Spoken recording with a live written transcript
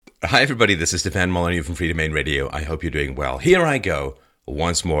Hi, everybody. This is Stefan Molyneux from Freedom Main Radio. I hope you're doing well. Here I go,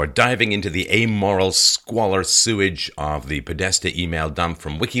 once more, diving into the amoral squalor sewage of the Podesta email dump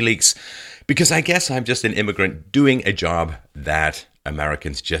from Wikileaks, because I guess I'm just an immigrant doing a job that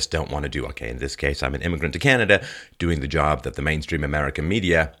Americans just don't want to do. Okay, in this case, I'm an immigrant to Canada doing the job that the mainstream American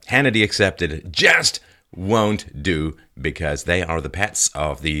media, Hannity accepted, just won't do because they are the pets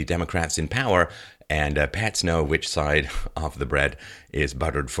of the Democrats in power, and pets know which side of the bread is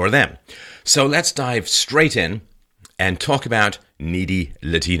buttered for them. So let's dive straight in and talk about needy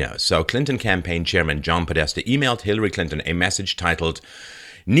Latinos. So Clinton campaign chairman John Podesta emailed Hillary Clinton a message titled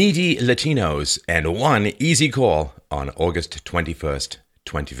Needy Latinos and One Easy Call on August 21st,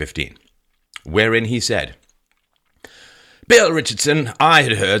 2015, wherein he said, Bill Richardson, I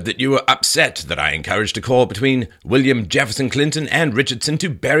had heard that you were upset that I encouraged a call between William Jefferson Clinton and Richardson to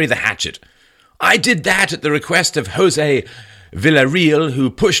bury the hatchet. I did that at the request of Jose Villarreal,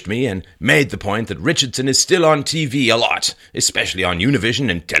 who pushed me and made the point that Richardson is still on TV a lot, especially on Univision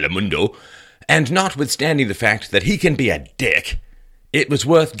and Telemundo, and notwithstanding the fact that he can be a dick, it was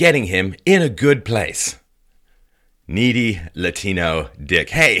worth getting him in a good place. Needy Latino dick.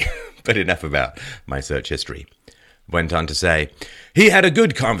 Hey, but enough about my search history. Went on to say, he had a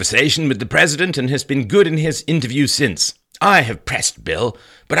good conversation with the president and has been good in his interview since. I have pressed Bill,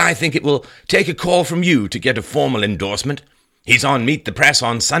 but I think it will take a call from you to get a formal endorsement. He's on Meet the Press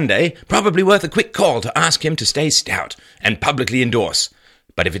on Sunday, probably worth a quick call to ask him to stay stout and publicly endorse.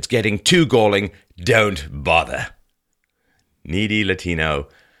 But if it's getting too galling, don't bother. Needy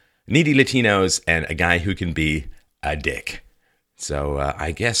Latinos and a guy who can be a dick. So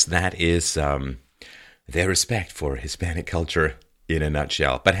I guess that is their respect for Hispanic culture in a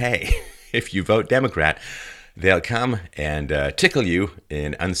nutshell. But hey, if you vote Democrat, they'll come and tickle you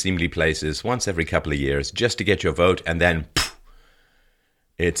in unseemly places once every couple of years just to get your vote, and then poof,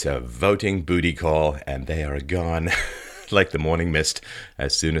 it's a voting booty call, and they are gone like the morning mist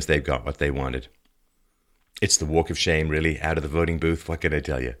as soon as they've got what they wanted. It's the walk of shame, really, out of the voting booth. What can I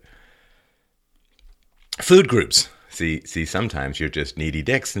tell you? Food groups. See, sometimes you're just needy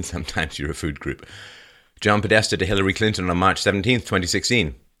dicks, and sometimes you're a food group. John Podesta to Hillary Clinton on March 17th,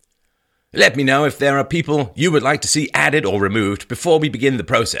 2016. Let me know if there are people you would like to see added or removed before we begin the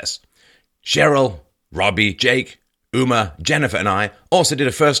process. Cheryl, Robbie, Jake, Uma, Jennifer, and I also did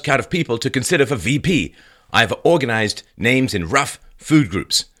a first cut of people to consider for VP. I've organized names in rough food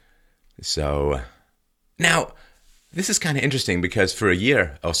groups. So, now, this is kind of interesting because for a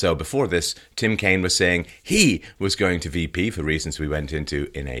year or so before this, Tim Kaine was saying he was going to VP for reasons we went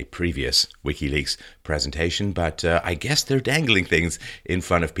into in a previous WikiLeaks presentation. But I guess they're dangling things in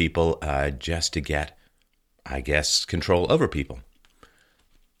front of people just to get, I guess, control over people.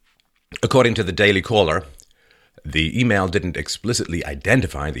 According to the Daily Caller, the email didn't explicitly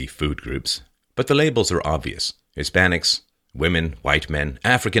identify the food groups, but the labels are obvious. Hispanics, women, white men,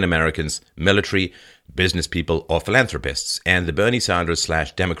 African Americans, military, business people, or philanthropists, and the Bernie Sanders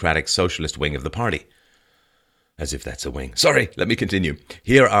 / Democratic Socialist wing of the party. As if that's a wing. Sorry, let me continue.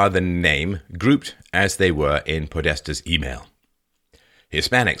 Here are the name, grouped as they were in Podesta's email.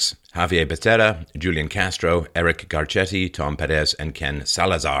 Hispanics, Javier Becerra, Julian Castro, Eric Garcetti, Tom Perez, and Ken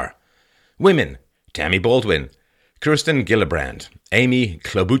Salazar. Women, Tammy Baldwin, Kirsten Gillibrand, Amy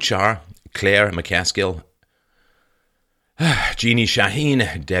Klobuchar, Claire McCaskill, Jeannie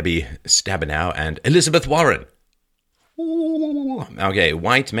Shaheen, Debbie Stabenow, and Elizabeth Warren. Ooh. Okay,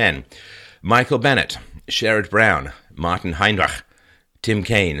 white men. Michael Bennett, Sherrod Brown, Martin Heinrich, Tim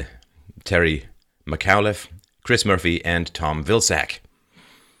Kaine, Terry McAuliffe, Chris Murphy, and Tom Vilsack.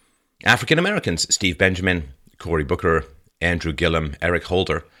 African Americans, Steve Benjamin, Cory Booker, Andrew Gillum, Eric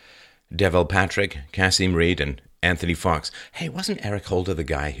Holder, Devil Patrick, Kasim Reed, and Anthony Fox. Hey, wasn't Eric Holder the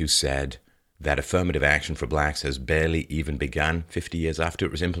guy who said that affirmative action for blacks has barely even begun 50 years after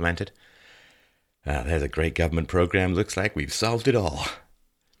it was implemented? There's a great government program. Looks like we've solved it all.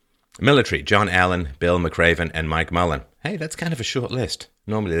 Military, John Allen, Bill McRaven, and Mike Mullen. Hey, that's kind of a short list.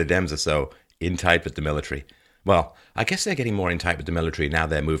 Normally the Dems are so in tight with the military. Well, I guess they're getting more in tight with the military now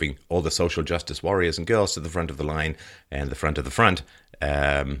they're moving all the social justice warriors and girls to the front of the line and the front of the front,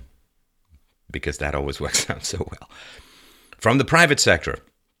 because that always works out so well. From the private sector,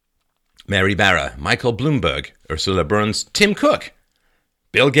 Mary Barra, Michael Bloomberg, Ursula Burns, Tim Cook,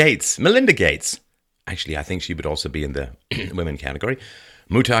 Bill Gates, Melinda Gates. Actually, I think she would also be in the women category.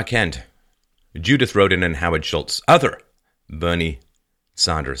 Muhtar Kent, Judith Rodin, and Howard Schultz. Other, Bernie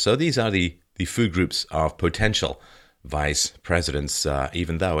Sanders. So these are the food groups of potential vice presidents,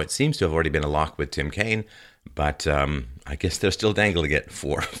 even though it seems to have already been a lock with Tim Kaine. But I guess they're still dangling it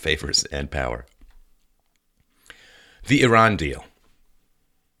for favors and power. The Iran deal.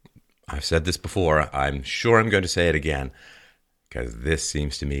 I've said this before. I'm sure I'm going to say it again, because this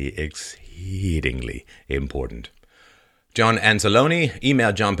seems to me exceedingly important. John Anzalone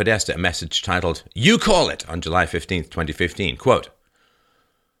emailed John Podesta a message titled, "You Call It," on July 15th, 2015. Quote,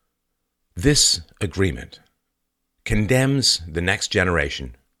 "This agreement condemns the next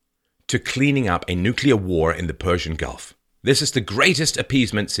generation to cleaning up a nuclear war in the Persian Gulf. This is the greatest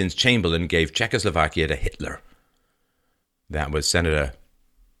appeasement since Chamberlain gave Czechoslovakia to Hitler." That was Senator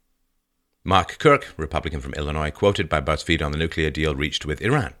Mark Kirk, Republican from Illinois, quoted by BuzzFeed on the nuclear deal reached with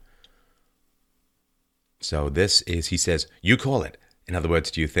Iran. So this is, he says, you call it. In other words,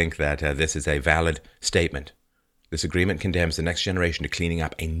 do you think that this is a valid statement? This agreement condemns the next generation to cleaning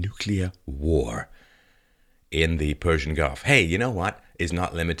up a nuclear war in the Persian Gulf. Hey, you know what is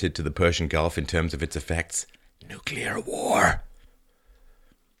not limited to the Persian Gulf in terms of its effects? Nuclear war.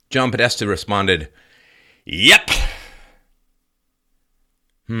 John Podesta responded, "Yep."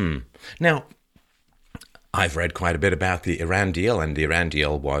 Now, I've read quite a bit about the Iran deal, and the Iran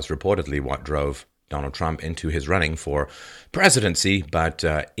deal was reportedly what drove Donald Trump into his running for presidency, but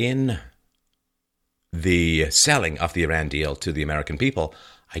in the selling of the Iran deal to the American people,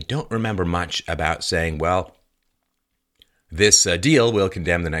 I don't remember much about saying, well, this deal will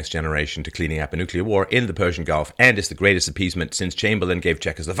condemn the next generation to cleaning up a nuclear war in the Persian Gulf, and is the greatest appeasement since Chamberlain gave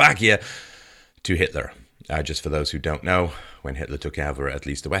Czechoslovakia to Hitler. Just for those who don't know, when Hitler took over at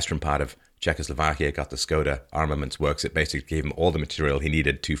least the western part of Czechoslovakia, got the Skoda Armaments Works, it basically gave him all the material he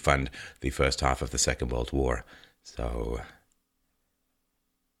needed to fund the first half of the Second World War. So,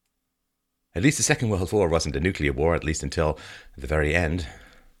 at least the Second World War wasn't a nuclear war, at least until the very end.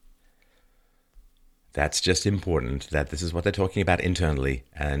 That's just important, that this is what they're talking about internally,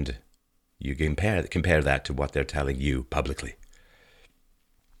 and you compare that to what they're telling you publicly.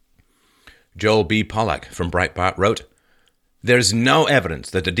 Joel B. Pollack from Breitbart wrote, "There's no evidence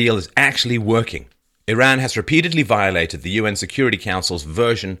that the deal is actually working. Iran has repeatedly violated the UN Security Council's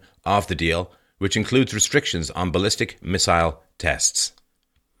version of the deal, which includes restrictions on ballistic missile tests."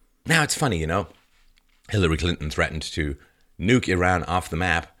 Now, it's funny, you know, Hillary Clinton threatened to nuke Iran off the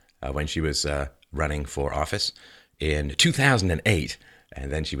map when she was running for office in 2008,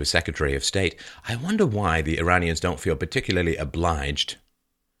 and then she was Secretary of State. I wonder why the Iranians don't feel particularly obliged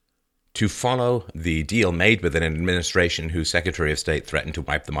to follow the deal made with an administration whose Secretary of State threatened to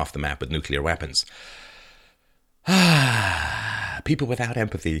wipe them off the map with nuclear weapons. People without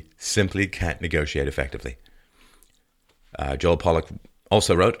empathy simply can't negotiate effectively. Joel Pollack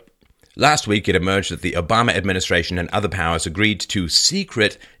also wrote, "Last week it emerged that the Obama administration and other powers agreed to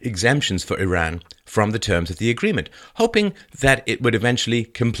secret exemptions for Iran from the terms of the agreement, hoping that it would eventually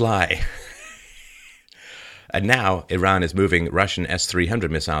comply." And now Iran is moving Russian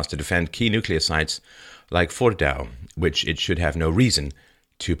S-300 missiles to defend key nuclear sites like Fordow, which it should have no reason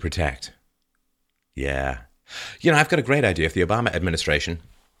to protect. Yeah. You know, I've got a great idea. If the Obama administration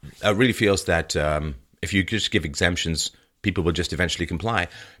really feels that if you just give exemptions, people will just eventually comply,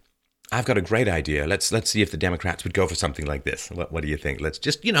 I've got a great idea. Let's see if the Democrats would go for something like this. What do you think? Let's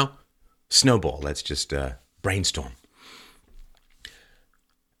just, snowball. Let's just brainstorm.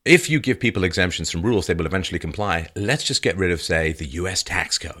 If you give people exemptions from rules, they will eventually comply. Let's just get rid of, say, the U.S.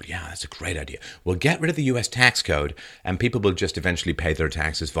 tax code. Yeah, that's a great idea. We'll get rid of the U.S. tax code, and people will just eventually pay their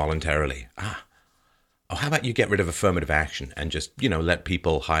taxes voluntarily. Oh, how about you get rid of affirmative action and just, let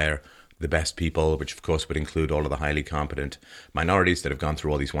people hire the best people, which of course would include all of the highly competent minorities that have gone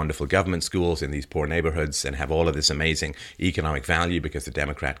through all these wonderful government schools in these poor neighborhoods and have all of this amazing economic value because the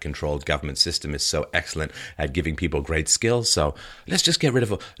Democrat-controlled government system is so excellent at giving people great skills. So let's get rid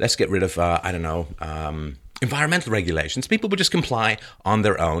of environmental regulations. People will just comply on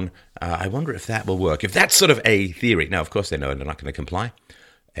their own. I wonder if that will work. If that's sort of a theory. Now, of course, they know they're not going to comply.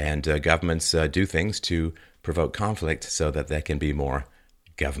 And governments do things to provoke conflict so that there can be more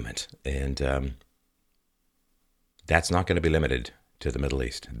government. And that's not going to be limited to the Middle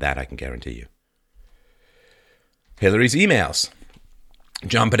East. That I can guarantee you. Hillary's emails.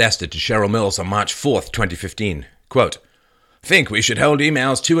 John Podesta to Cheryl Mills on March 4th, 2015. Quote, "Think we should hold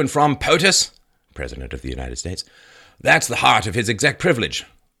emails to and from POTUS?" President of the United States. "That's the heart of his exec privilege.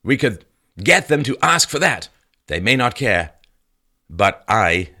 We could get them to ask for that. They may not care, but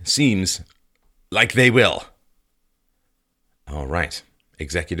seems like they will." All right.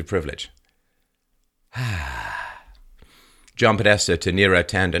 Executive privilege. John Podesta to Neera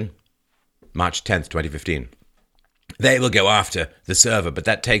Tanden, March 10th, 2015. "They will go after the server, but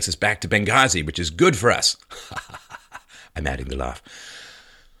that takes us back to Benghazi, which is good for us." I'm adding the laugh.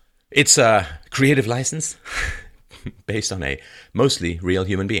 It's a creative license based on a mostly real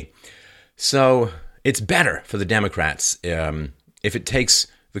human being. So it's better for the Democrats if it takes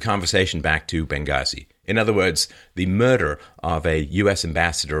the conversation back to Benghazi. In other words, the murder of a U.S.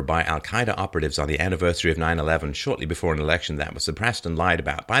 ambassador by al-Qaeda operatives on the anniversary of 9/11, shortly before an election that was suppressed and lied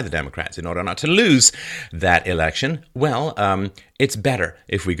about by the Democrats in order not to lose that election. Well, it's better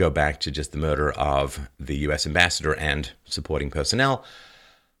if we go back to just the murder of the U.S. ambassador and supporting personnel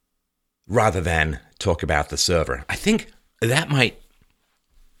rather than talk about the server. I think that might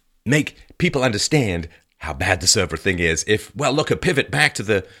make people understand how bad the server thing is. If, well, look, a pivot back to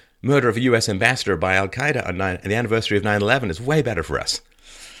the murder of a U.S. ambassador by al-Qaeda on the anniversary of 9/11 is way better for us.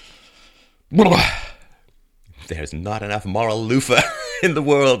 There's not enough moral loofah in the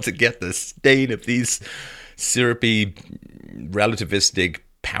world to get the stain of these syrupy, relativistic,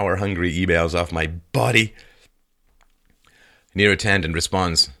 power-hungry emails off my body. Neera Tanden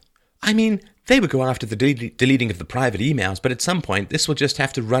responds, I mean, they would go after the deleting of the private emails, but at some point this will just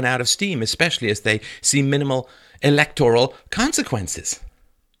have to run out of steam, especially as they see minimal electoral consequences.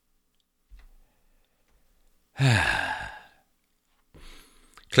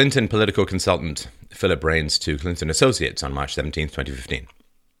 Clinton political consultant Philip Raines to Clinton Associates on March 17, 2015.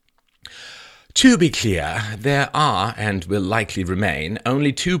 To be clear, there are, and will likely remain,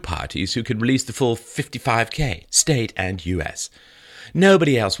 only two parties who could release the full 55K, state and US.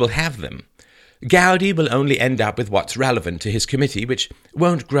 Nobody else will have them. Gowdy will only end up with what's relevant to his committee, which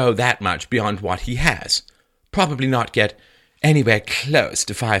won't grow that much beyond what he has. Probably not get anywhere close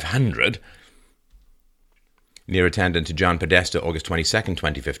to 500. Neera Tanden to John Podesta, August 22nd,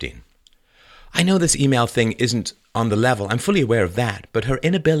 2015. I know this email thing isn't on the level, I'm fully aware of that, but her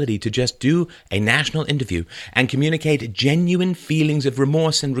inability to just do a national interview and communicate genuine feelings of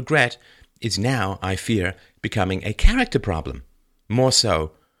remorse and regret is now, I fear, becoming a character problem. More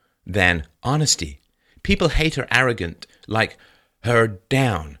so than honesty. People hate her arrogant, like her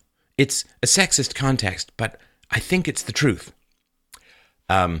down. It's a sexist context, but I think it's the truth.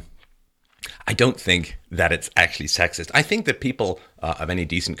 I don't think that it's actually sexist. I think that people of any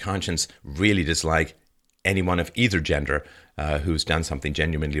decent conscience really dislike anyone of either gender who's done something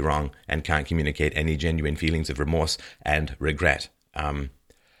genuinely wrong and can't communicate any genuine feelings of remorse and regret.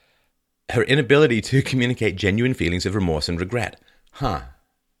 Her inability to communicate genuine feelings of remorse and regret.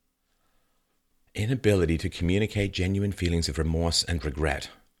 Inability to communicate genuine feelings of remorse and regret.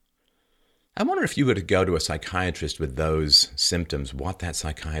 I wonder if you were to go to a psychiatrist with those symptoms, what that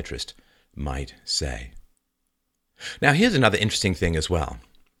psychiatrist might say. Now, here's another interesting thing as well.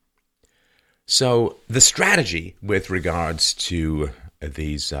 So the strategy with regards to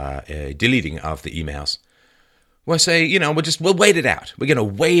these deleting of the emails was say, we'll wait it out. We're going to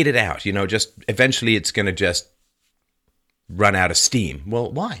wait it out. Just eventually it's going to just run out of steam.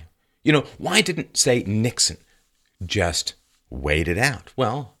 Well, why? Why didn't, say, Nixon just wait it out?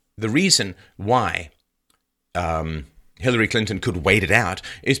 Well, the reason why Hillary Clinton could wait it out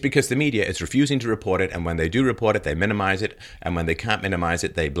is because the media is refusing to report it, and when they do report it, they minimize it, and when they can't minimize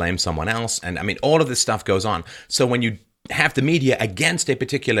it, they blame someone else, and all of this stuff goes on. So when you have the media against a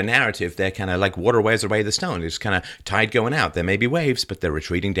particular narrative, they're kind of like water wears away the stone. It's kind of tide going out. There may be waves, but they're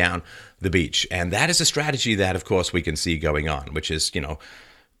retreating down the beach, and that is a strategy that, of course, we can see going on, which is,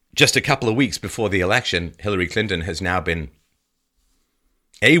 just a couple of weeks before the election, Hillary Clinton has now been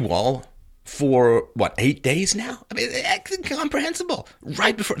AWOL for, 8 days now? It's incomprehensible.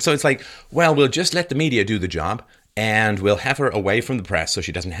 Right before. So it's like, well, we'll just let the media do the job, and we'll have her away from the press so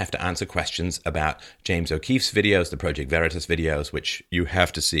she doesn't have to answer questions about James O'Keefe's videos, the Project Veritas videos, which you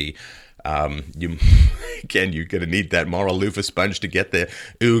have to see. You're going to need that moral loofah sponge to get the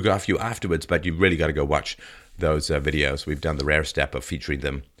oog off you afterwards, but you really got to go watch those videos. We've done the rare step of featuring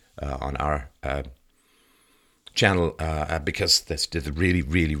them on our channel because that's really,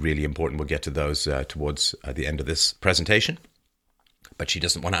 really, really important. We'll get to those towards the end of this presentation. But she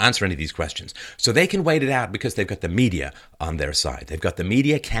doesn't want to answer any of these questions. So they can wait it out because they've got the media on their side. They've got the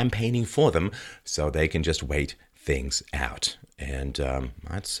media campaigning for them, so they can just wait things out. And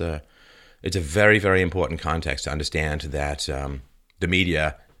it's a very, very important context to understand that the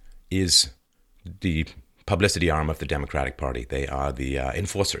media is the publicity arm of the Democratic Party. They are the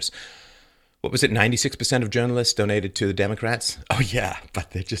enforcers. What was it, 96% of journalists donated to the Democrats? Oh yeah, but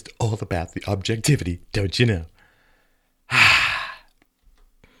they're just all about the objectivity, don't you know?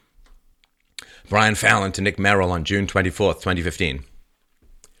 Brian Fallon to Nick Merrill on June 24th, 2015.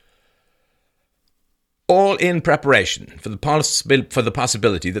 All in preparation for the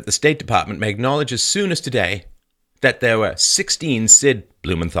possibility that the State Department may acknowledge as soon as today that there were 16 Sid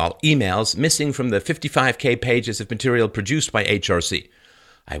Blumenthal emails missing from the 55K pages of material produced by HRC.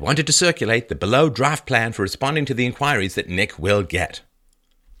 I wanted to circulate the below draft plan for responding to the inquiries that Nick will get.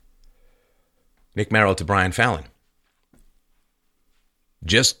 Nick Merrill to Brian Fallon.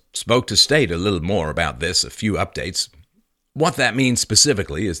 just spoke to state a little more about this, a few updates. What that means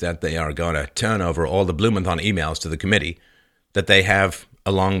specifically is that they are going to turn over all the Blumenthal emails to the committee that they have,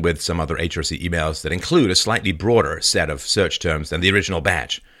 along with some other HRC emails that include a slightly broader set of search terms than the original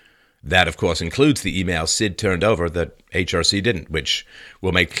batch. That, of course, includes the emails Sid turned over that HRC didn't, which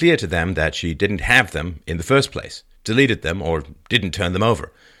will make clear to them that she didn't have them in the first place, deleted them, or didn't turn them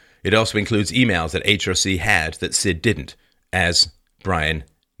over. It also includes emails that HRC had that Sid didn't, as Brian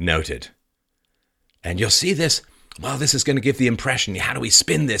noted. And you'll see this. Well, this is going to give the impression, how do we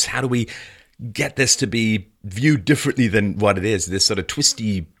spin this? How do we get this to be viewed differently than what it is? This sort of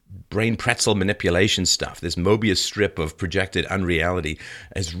twisty brain pretzel manipulation stuff, this Mobius strip of projected unreality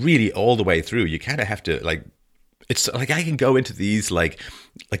is really all the way through. You kind of have to, like, it's like I can go into these like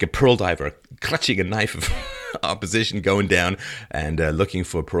a pearl diver, clutching a knife of opposition, going down and looking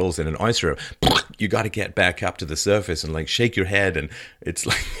for pearls in an oyster. You got to get back up to the surface and like shake your head, and it's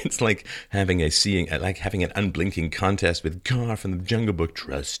like having having an unblinking contest with Gar from the Jungle Book.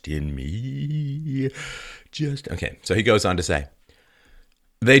 Trust in me. Okay. So he goes on to say,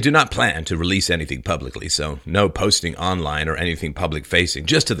 they do not plan to release anything publicly, so no posting online or anything public-facing,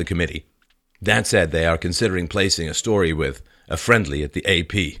 just to the committee. That said, they are considering placing a story with a friendly at the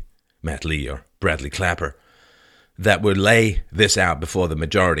AP, Matt Lee or Bradley Clapper, that would lay this out before the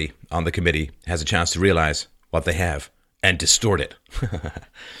majority on the committee has a chance to realize what they have and distort it.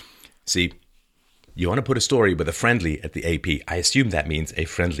 See, you want to put a story with a friendly at the AP. I assume that means a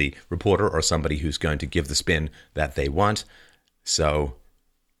friendly reporter or somebody who's going to give the spin that they want. So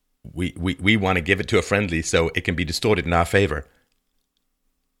we want to give it to a friendly so it can be distorted in our favor,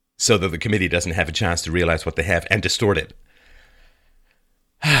 so that the committee doesn't have a chance to realize what they have and distort it.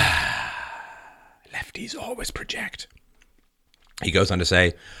 Lefties always project. He goes on to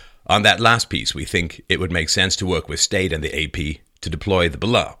say, on that last piece, we think it would make sense to work with State and the AP to deploy the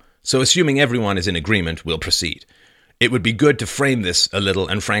below. So assuming everyone is in agreement, we'll proceed. It would be good to frame this a little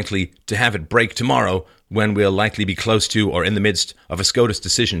and, frankly, to have it break tomorrow when we'll likely be close to or in the midst of a SCOTUS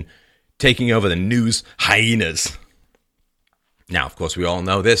decision taking over the news hyenas. Now, of course, we all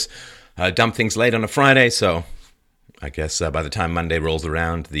know this. Dump things late on a Friday, so I guess by the time Monday rolls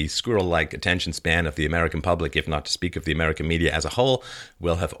around, the squirrel-like attention span of the American public, if not to speak of the American media as a whole,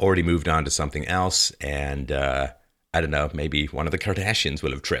 will have already moved on to something else, and I don't know, maybe one of the Kardashians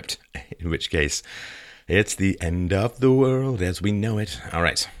will have tripped, in which case it's the end of the world as we know it. All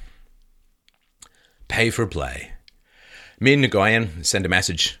right. Pay for play. Min Nguyen sent a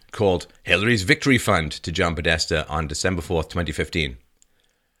message called Hillary's Victory Fund to John Podesta on December 4th, 2015.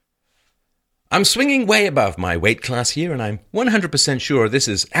 I'm swinging way above my weight class here, and I'm 100% sure this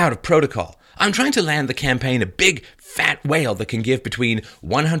is out of protocol. I'm trying to land the campaign a big, fat whale that can give between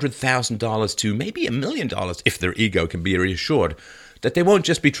 $100,000 to maybe $1 million if their ego can be reassured that they won't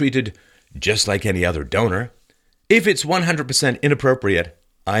just be treated just like any other donor. If it's 100% inappropriate,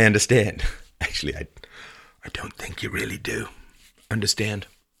 I understand. Actually, I don't think you really do understand.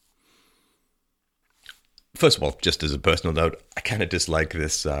 First of all, just as a personal note, I kind of dislike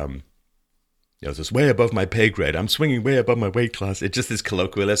this, this way above my pay grade. I'm swinging way above my weight class. It's just this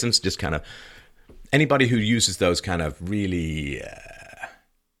colloquialisms, just kind of, anybody who uses those kind of really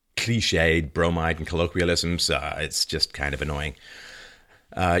cliched bromide and colloquialisms, it's just kind of annoying.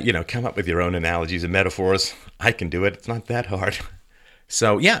 Come up with your own analogies and metaphors. I can do it. It's not that hard.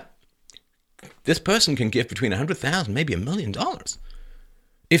 So, yeah. This person can give between $100,000, maybe $1 million,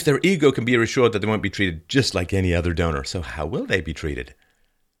 if their ego can be reassured that they won't be treated just like any other donor. So how will they be treated?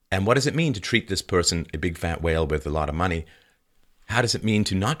 And what does it mean to treat this person, a big fat whale with a lot of money? How does it mean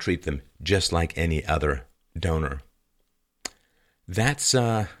to not treat them just like any other donor? That's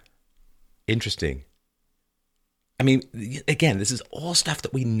interesting. I mean, again, this is all stuff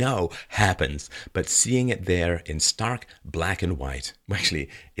that we know happens, but seeing it there in stark black and white, actually,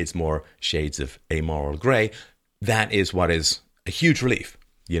 it's more shades of amoral gray, that is what is a huge relief,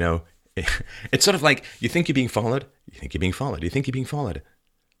 It's sort of like, you think you're being followed, you think you're being followed, you think you're being followed.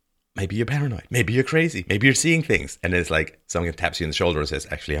 Maybe you're paranoid, maybe you're crazy, maybe you're seeing things, and it's like someone taps you on the shoulder and says,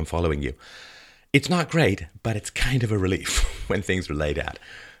 actually, I'm following you. It's not great, but it's kind of a relief when things are laid out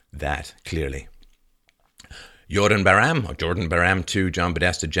that clearly. Jordan Baram to John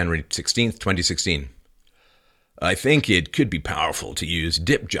Podesta, January 16th, 2016. I think it could be powerful to use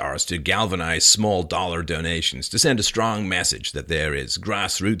dip jars to galvanize small dollar donations, to send a strong message that there is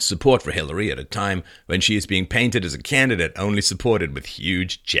grassroots support for Hillary at a time when she is being painted as a candidate only supported with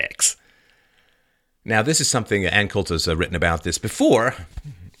huge checks. Now, this is something Ann Coulter's written about this before,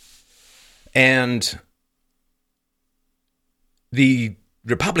 and the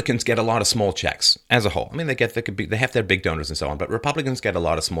Republicans get a lot of small checks as a whole. I mean, they have their big donors and so on, but Republicans get a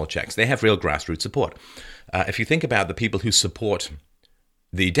lot of small checks. They have real grassroots support. If you think about the people who support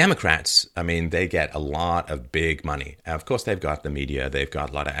the Democrats, I mean, they get a lot of big money. Of course, they've got the media, they've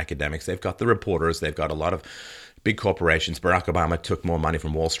got a lot of academics, they've got the reporters, they've got a lot of big corporations. Barack Obama took more money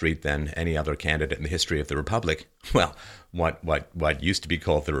from Wall Street than any other candidate in the history of the Republic. Well, what used to be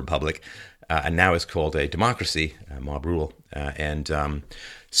called the Republic, and now is called a democracy, mob rule.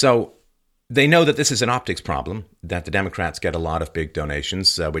 So they know that this is an optics problem, that the Democrats get a lot of big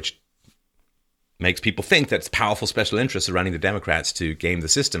donations, which makes people think that it's powerful special interests are running the Democrats to game the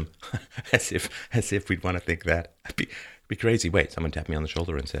system, as if we'd want to think that. It'd be crazy. Wait, someone tapped me on the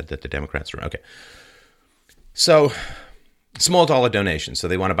shoulder and said that the Democrats are okay. So small dollar donations. So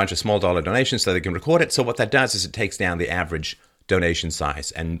they want a bunch of small dollar donations so they can record it. So what that does is it takes down the average donation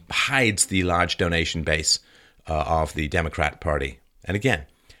size and hides the large donation base of the Democrat Party. And again,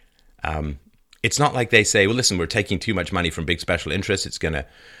 it's not like they say, well, listen, we're taking too much money from big special interests. It's gonna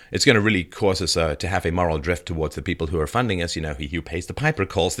really cause us to have a moral drift towards the people who are funding us. You know, he who pays the piper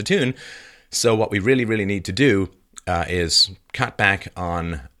calls the tune. So what we really, really need to do is cut back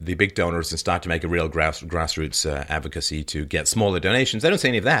on the big donors and start to make a real grassroots advocacy to get smaller donations. They don't say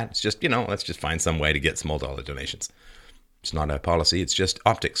any of that. It's just, let's just find some way to get small dollar donations. It's not a policy. It's just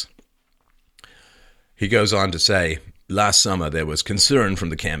optics. He goes on to say, last summer there was concern from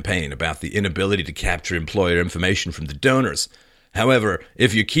the campaign about the inability to capture employer information from the donors. However,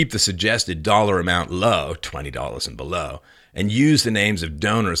 if you keep the suggested dollar amount low, $20 and below, and use the names of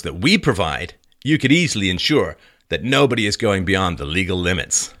donors that we provide, you could easily ensure that nobody is going beyond the legal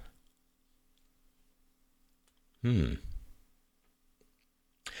limits.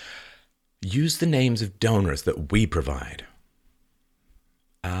 Use the names of donors that we provide.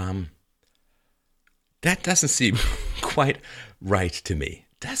 That doesn't seem quite right to me.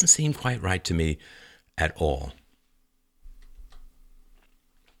 Doesn't seem quite right to me at all.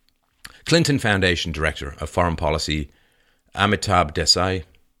 Clinton Foundation Director of Foreign Policy Amitabh Desai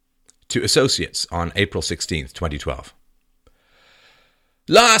to associates on April 16th, 2012.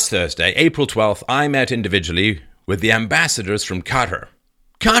 Last Thursday, April 12th, I met individually with the ambassadors from Qatar.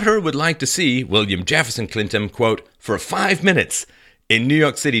 Qatar would like to see William Jefferson Clinton, quote, for 5 minutes in New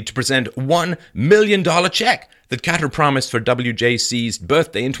York City to present $1 million check that Qatar promised for WJC's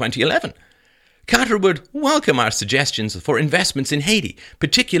birthday in 2011. Qatar would welcome our suggestions for investments in Haiti,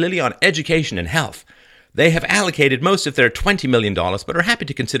 particularly on education and health. They have allocated most of their $20 million, but are happy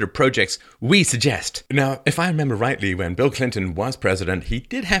to consider projects we suggest. Now, if I remember rightly, when Bill Clinton was president, he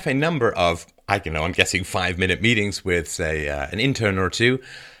did have a number of, I'm guessing 5-minute meetings with, say, an intern or two.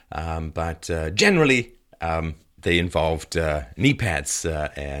 But generally, they involved knee pads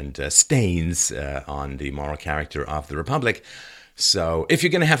and stains on the moral character of the Republic. So if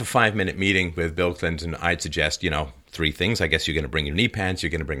you're going to have a 5-minute meeting with Bill Clinton, I'd suggest, 3 things. I guess you're going to bring your knee pads, you're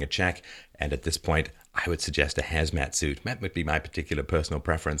going to bring a check, and at this point, I would suggest a hazmat suit. That would be my particular personal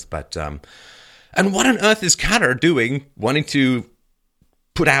preference. But and what on earth is Qatar doing, wanting to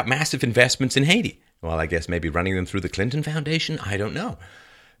put out massive investments in Haiti? Well, I guess maybe running them through the Clinton Foundation? I don't know.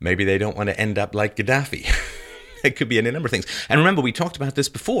 Maybe they don't want to end up like Gaddafi. It could be any number of things. And remember, we talked about this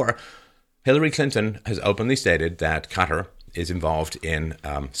before. Hillary Clinton has openly stated that Qatar is involved in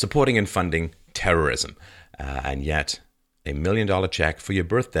supporting and funding terrorism. And yet, $1 million check for your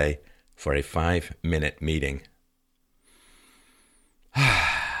birthday for a 5-minute meeting.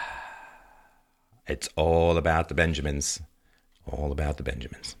 It's all about the Benjamins. All about the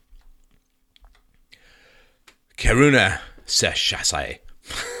Benjamins. Karuna Seshasai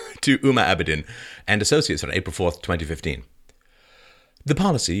to Uma Abedin and Associates on April 4th, 2015. The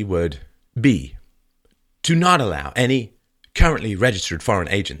policy would be to not allow any currently registered foreign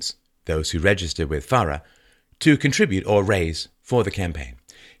agents, those who register with FARA, to contribute or raise for the campaign.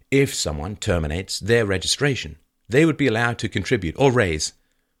 If someone terminates their registration, they would be allowed to contribute or raise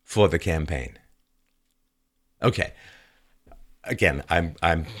for the campaign. Okay. Again,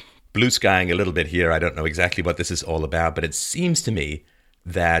 I'm blue skying a little bit here. I don't know exactly what this is all about, but it seems to me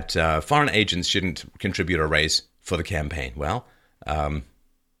that foreign agents shouldn't contribute or raise for the campaign. Well,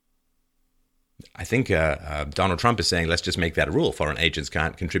 I think Donald Trump is saying, let's just make that a rule. Foreign agents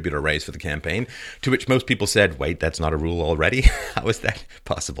can't contribute or raise for the campaign, to which most people said, wait, that's not a rule already? How is that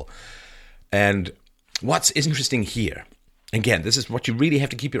possible? And what's interesting here, again, this is what you really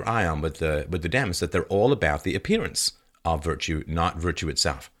have to keep your eye on with the Dems, that they're all about the appearance of virtue, not virtue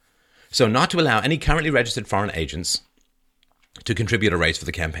itself. So not to allow any currently registered foreign agents to contribute or raise for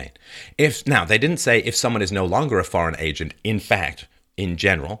the campaign. Now, they didn't say if someone is no longer a foreign agent, in fact, in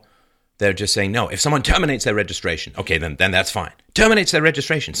general, They're just saying, no, if someone terminates their registration, okay, then that's fine. Terminates their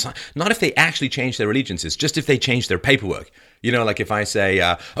registration. Not if they actually change their allegiances, just if they change their paperwork. You know, like if I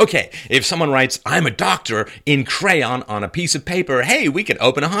say, okay, if someone writes, I'm a doctor in crayon on a piece of paper, hey, we can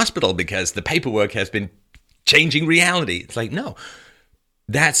open a hospital because the paperwork has been changing reality. It's like, no,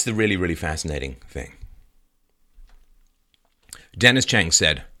 that's the really, really fascinating thing. Dennis Chang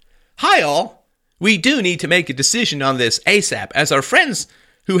said, hi all, we do need to make a decision on this ASAP as our friends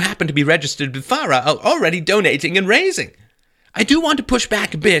who happen to be registered with FARA are already donating and raising. I do want to push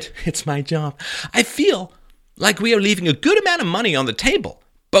back a bit. It's my job. I feel like we are leaving a good amount of money on the table,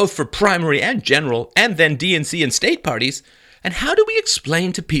 both for primary and general, and then DNC and state parties. And how do we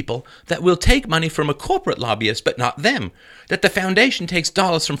explain to people that we'll take money from a corporate lobbyist, but not them? That the foundation takes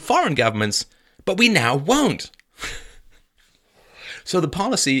dollars from foreign governments, but we now won't? So the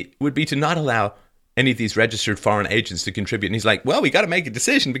policy would be to not allow any of these registered foreign agents to contribute. And he's like, well, we got to make a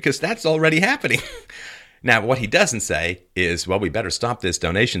decision because that's already happening. Now, what he doesn't say is, well, we better stop this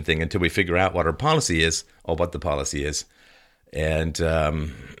donation thing until we figure out what our policy is or what the policy is. And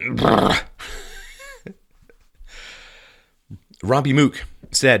Robbie Mook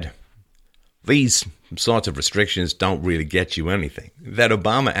said, these sorts of restrictions don't really get you anything. That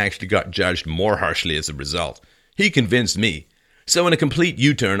Obama actually got judged more harshly as a result. He convinced me. So in a complete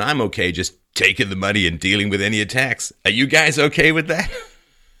U-turn, I'm okay just taking the money and dealing with any attacks. Are you guys okay with that?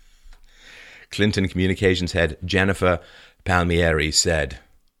 Clinton communications head Jennifer Palmieri said,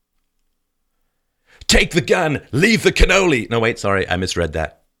 take the gun, leave the cannoli. No, wait, sorry, I misread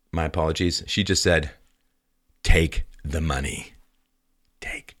that. My apologies. She just said, take the money.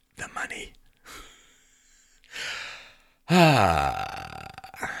 Take the money. I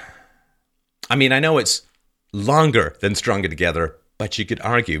mean, I know it's longer than Stronger Together, but you could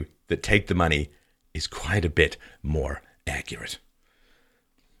argue that take the money is quite a bit more accurate.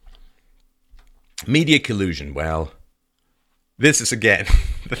 Media collusion. Well, this is again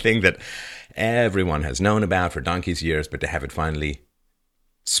the thing that everyone has known about for donkey's years, but to have it finally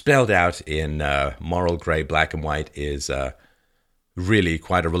spelled out in moral gray, black and white is really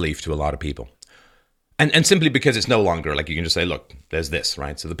quite a relief to a lot of people. And simply because it's no longer like you can just say, look, there's this,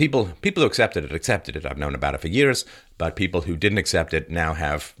 right? So the people who accepted it. I've known about it for years, but people who didn't accept it now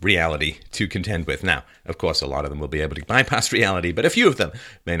have reality to contend with. Now, of course, a lot of them will be able to bypass reality, but a few of them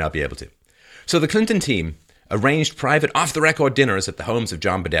may not be able to. So the Clinton team arranged private off-the-record dinners at the homes of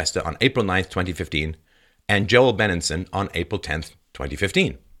John Podesta on April 9th, 2015, and Joel Benenson on April 10th,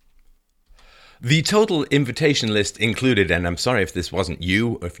 2015. The total invitation list included, and I'm sorry if this wasn't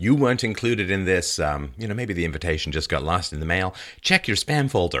you, if you weren't included in this, maybe the invitation just got lost in the mail. Check your spam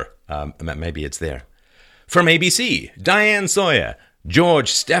folder. Maybe it's there. From ABC, Diane Sawyer,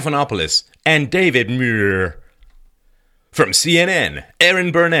 George Stephanopoulos, and David Muir. From CNN,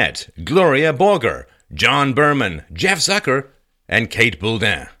 Erin Burnett, Gloria Borger, John Berman, Jeff Zucker, and Kate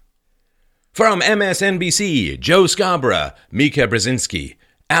Boulden. From MSNBC, Joe Scarborough, Mika Brzezinski,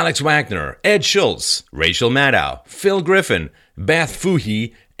 Alex Wagner, Ed Schultz, Rachel Maddow, Phil Griffin, Beth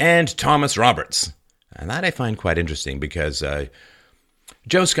Fouhey, and Thomas Roberts. And that I find quite interesting because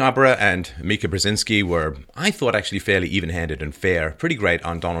Joe Scarborough and Mika Brzezinski were, I thought, actually fairly even-handed and fair, pretty great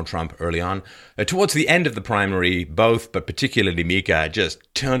on Donald Trump early on. Towards the end of the primary, both, but particularly Mika, just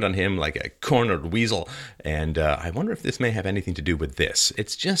turned on him like a cornered weasel. And I wonder if this may have anything to do with this.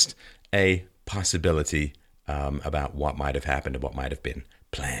 It's just a possibility about what might have happened and what might have been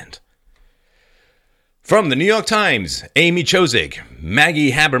planned. From the New York Times, Amy Chozick,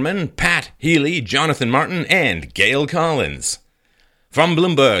 Maggie Haberman, Pat Healy, Jonathan Martin, and Gail Collins. From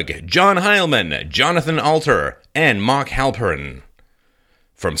Bloomberg, John Heilman, Jonathan Alter, and Mark Halpern.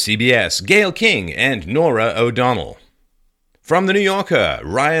 From CBS, Gail King and Nora O'Donnell. From The New Yorker,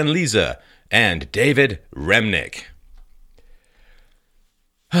 Ryan Leza and David Remnick.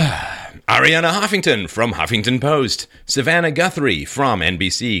 Ariana Huffington from Huffington Post, Savannah Guthrie from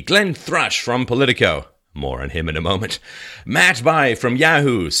NBC, Glenn Thrush from Politico, more on him in a moment, Matt Bai from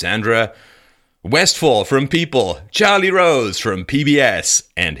Yahoo, Sandra Westfall from People, Charlie Rose from PBS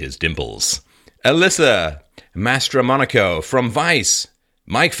and his dimples, Alyssa Mastromonaco from Vice,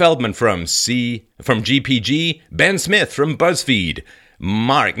 Mike Feldman from GPG, Ben Smith from BuzzFeed,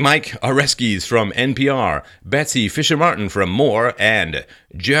 Mike Oreskes from NPR, Betsy Fisher-Martin from More, and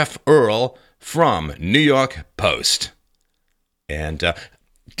Jeff Earl from New York Post. And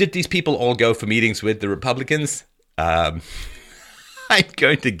did these people all go for meetings with the Republicans? I'm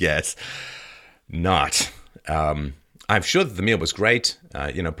going to guess not. I'm sure that the meal was great.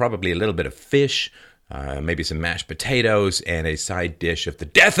 Probably a little bit of fish, maybe some mashed potatoes, and a side dish of the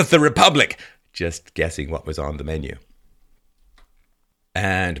death of the Republic. Just guessing what was on the menu.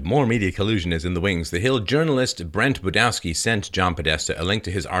 And more media collusion is in the wings. The Hill journalist Brent Budowski sent John Podesta a link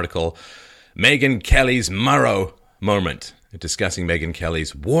to his article, Megyn Kelly's Murrow Moment, discussing Megyn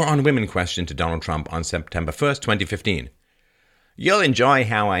Kelly's War on Women question to Donald Trump on September 1st, 2015. You'll enjoy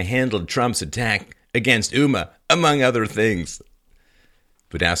how I handled Trump's attack against Uma, among other things.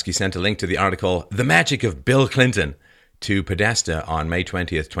 Budowski sent a link to the article, The Magic of Bill Clinton, to Podesta on May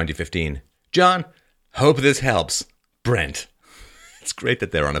 20th, 2015. John, hope this helps. Brent. It's great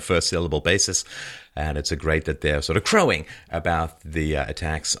that they're on a first syllable basis, and it's great that they're sort of crowing about the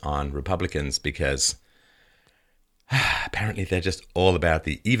attacks on Republicans, because apparently they're just all about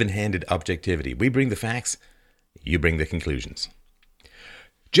the even-handed objectivity. We bring the facts, you bring the conclusions.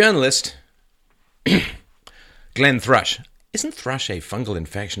 Journalist Glenn Thrush. Isn't thrush a fungal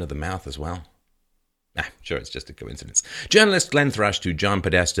infection of the mouth as well? Sure, it's just a coincidence. Journalist Glenn Thrush to John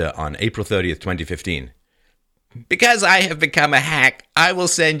Podesta on April 30th, 2015. Because I have become a hack, I will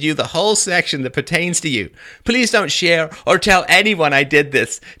send you the whole section that pertains to you. Please don't share or tell anyone I did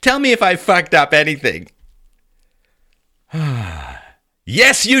this. Tell me if I fucked up anything.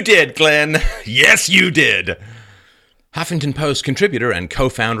 Yes, you did, Glenn. Yes, you did. Huffington Post contributor and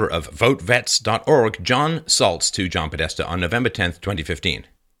co-founder of VoteVets.org, John Saltz to John Podesta on November 10th, 2015.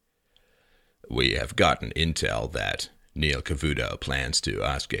 We have gotten intel that Neil Cavuto plans to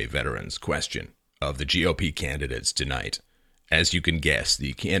ask a veterans question of the GOP candidates tonight. As you can guess,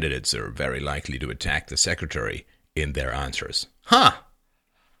 the candidates are very likely to attack the secretary in their answers. Huh.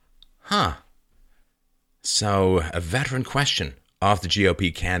 So, a veteran question of the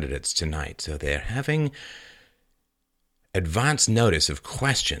GOP candidates tonight. So they're having advance notice of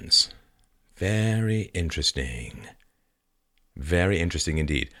questions. Very interesting. Very interesting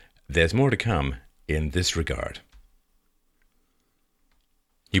indeed. There's more to come in this regard.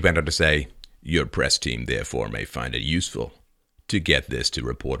 He went on to say, your press team, therefore, may find it useful to get this to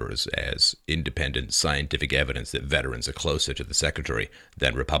reporters as independent scientific evidence that veterans are closer to the secretary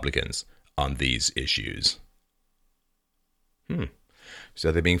than Republicans on these issues.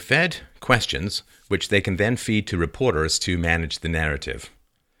 So they're being fed questions which they can then feed to reporters to manage the narrative.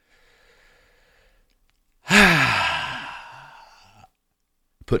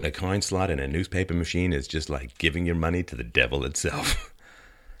 Putting a coin slot in a newspaper machine is just like giving your money to the devil itself.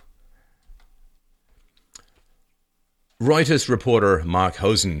 Reuters reporter Mark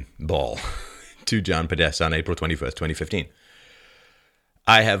Hosenball to John Podesta on April 21st, 2015.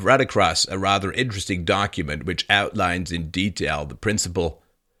 I have read across a rather interesting document which outlines in detail the principal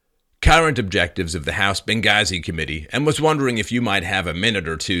current objectives of the House Benghazi Committee and was wondering if you might have a minute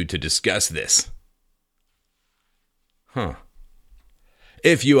or two to discuss this.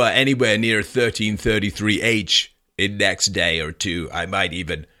 If you are anywhere near 1333H in next day or two, I might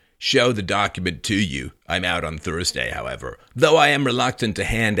even show the document to you. I'm out on Thursday, however, though I am reluctant to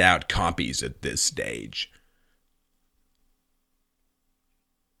hand out copies at this stage.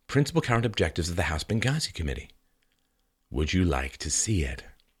 Principal current objectives of the House Benghazi Committee. Would you like to see it?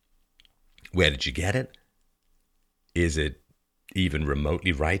 Where did you get it? Is it even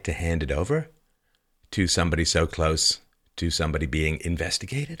remotely right to hand it over to somebody so close to somebody being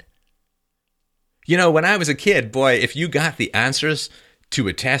investigated? You know, when I was a kid, boy, if you got the answers to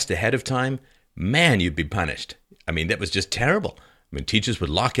a test ahead of time, man, you'd be punished. I mean, that was just terrible. I mean, teachers would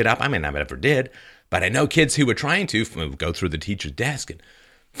lock it up. I mean, I never did. But I know kids who were trying to go through the teacher's desk and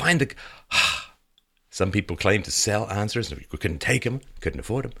find the... Some people claim to sell answers. We couldn't take them, couldn't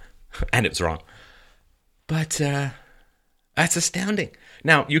afford them. And it was wrong. But that's astounding.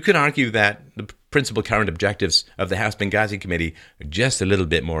 Now, you could argue that the principal current objectives of the House Benghazi Committee are just a little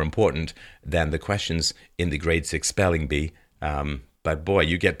bit more important than the questions in the grade 6 spelling bee. But boy,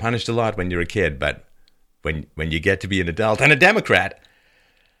 you get punished a lot when you're a kid. But when you get to be an adult and a Democrat,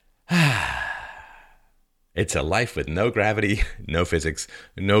 it's a life with no gravity, no physics,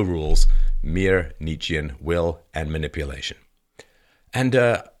 no rules, mere Nietzschean will and manipulation. And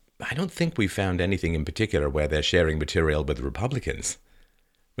I don't think we found anything in particular where they're sharing material with Republicans.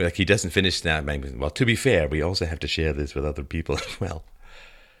 Like, he doesn't finish that. Well, to be fair, we also have to share this with other people as well.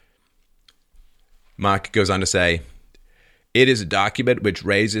 Mark goes on to say, it is a document which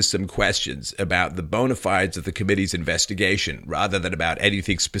raises some questions about the bona fides of the committee's investigation, rather than about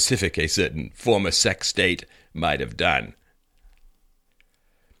anything specific a certain former sex state might have done.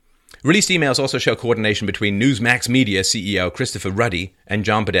 Released emails also show coordination between Newsmax Media CEO Christopher Ruddy and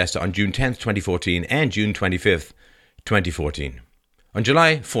John Podesta on June 10th, 2014 and June 25th, 2014. On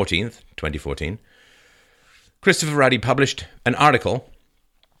July 14th, 2014, Christopher Ruddy published an article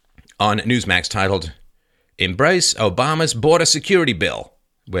on Newsmax titled Embrace Obama's Border Security Bill,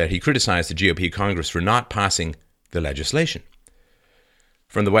 where he criticized the GOP Congress for not passing the legislation.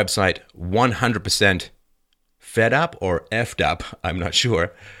 from the website 100% Fed Up or Effed Up, I'm not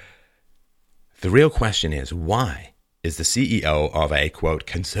sure. The real question is, why is the CEO of a, quote,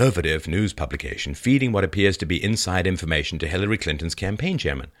 conservative news publication feeding what appears to be inside information to Hillary Clinton's campaign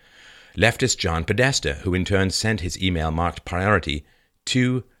chairman, leftist John Podesta, who in turn sent his email marked priority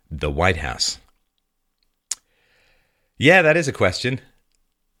to the White House? Yeah, that is a question.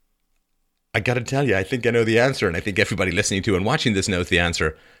 I got to tell you, I think I know the answer, and I think everybody listening to and watching this knows the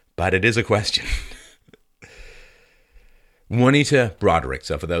answer, but it is a question. Juanita Broderick,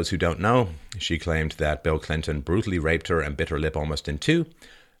 so for those who don't know, she claimed that Bill Clinton brutally raped her and bit her lip almost in two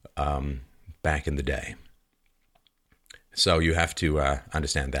back in the day. So you have to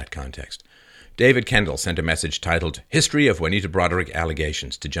understand that context. David Kendall sent a message titled History of Juanita Broderick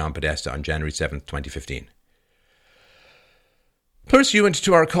Allegations to John Podesta on January 7th, 2015. Pursuant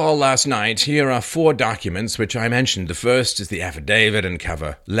to our call last night, here are 4 documents which I mentioned. The first is the affidavit and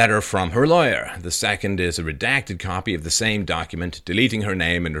cover letter from her lawyer. The second is a redacted copy of the same document, deleting her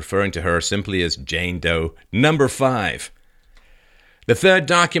name and referring to her simply as Jane Doe number 5. The third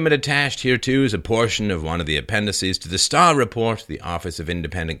document attached hereto is a portion of one of the appendices to the Starr Report, the Office of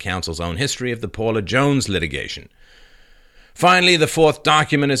Independent Counsel's own history of the Paula Jones litigation. Finally, the fourth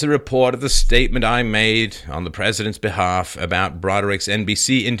document is a report of the statement I made on the president's behalf about Broderick's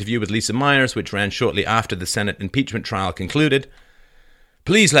NBC interview with Lisa Myers, which ran shortly after the Senate impeachment trial concluded.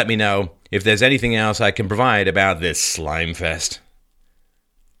 Please let me know if there's anything else I can provide about this slime fest.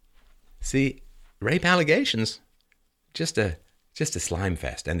 See, rape allegations, just a slime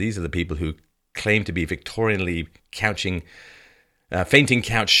fest. And these are the people who claim to be Victorianly fainting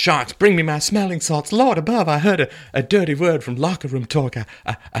couch shocked. Bring me my smelling salts. Lord above, I heard a dirty word from locker room talk.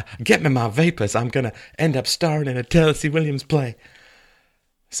 Get me my vapors. I'm going to end up starring in a Tennessee Williams play.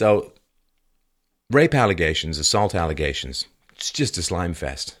 So, rape allegations, assault allegations, it's just a slime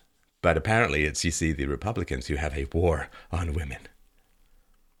fest. But apparently it's, you see, the Republicans who have a war on women.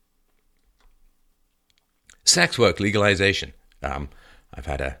 Sex work legalization. I've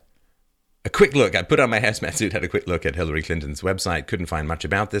had a quick look. I put on my hazmat suit, had a quick look at Hillary Clinton's website. Couldn't find much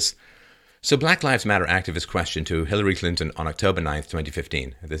about this. So Black Lives Matter activist question to Hillary Clinton on October 9th,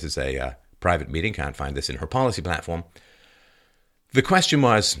 2015. This is a private meeting. Can't find this in her policy platform. The question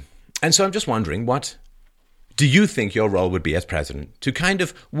was, and so I'm just wondering, what do you think your role would be as president to kind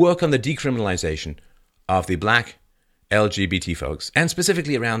of work on the decriminalization of the black LGBT folks, and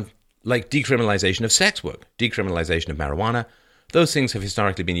specifically around like decriminalization of sex work, decriminalization of marijuana? Those things have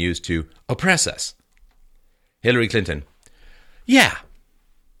historically been used to oppress us. Hillary Clinton. Yeah.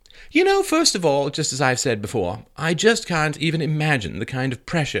 You know, first of all, just as I've said before, I just can't even imagine the kind of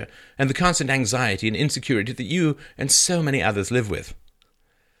pressure and the constant anxiety and insecurity that you and so many others live with.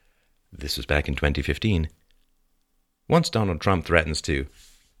 This was back in 2015. Once Donald Trump threatens to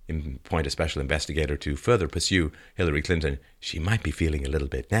appoint a special investigator to further pursue Hillary Clinton, she might be feeling a little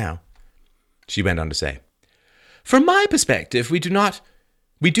bit now. She went on to say, from my perspective, we do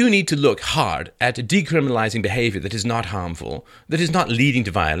need to look hard at decriminalizing behavior that is not harmful, that is not leading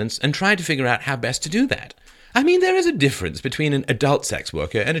to violence, and try to figure out how best to do that. I mean, there is a difference between an adult sex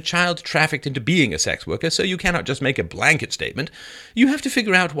worker and a child trafficked into being a sex worker, so you cannot just make a blanket statement. You have to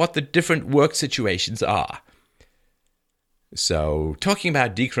figure out what the different work situations are. So, talking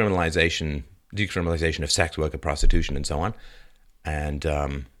about decriminalization of sex worker, prostitution, and so on,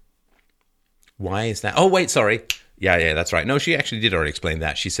 and why is that? Oh, wait, sorry. Yeah, that's right. No, she actually did already explain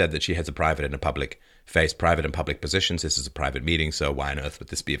that. She said that she has a private and a public face, private and public positions. This is a private meeting, so why on earth would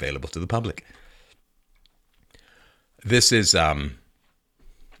this be available to the public? This is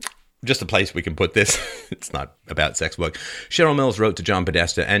just a place we can put this. It's not about sex work. Cheryl Mills wrote to John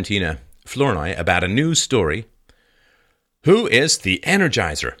Podesta and Tina Flournoy about a news story. Who is the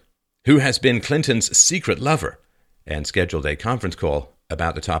Energizer? Who has been Clinton's secret lover? And scheduled a conference call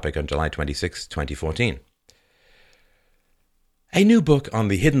about the topic on July 26, 2014. A new book on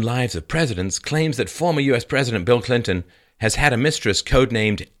the hidden lives of presidents claims that former U.S. President Bill Clinton has had a mistress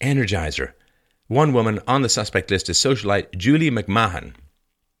codenamed Energizer. One woman on the suspect list is socialite Julie McMahon.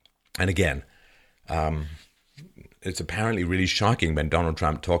 And again, it's apparently really shocking when Donald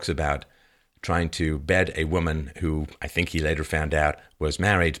Trump talks about trying to bed a woman who I think he later found out was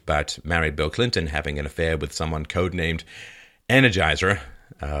married, but married Bill Clinton, having an affair with someone codenamed Energizer.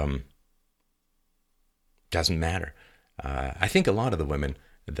 Doesn't matter. I think a lot of the women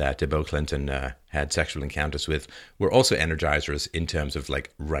that Bill Clinton had sexual encounters with were also energizers in terms of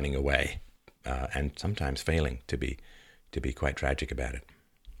like running away and sometimes failing to be quite tragic about it.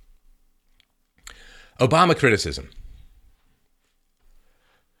 Obama criticism.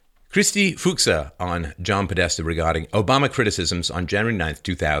 Christy Fuchser on John Podesta regarding Obama criticisms on January 9th,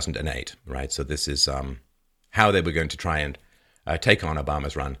 2008. Right, so this is how they were going to try and take on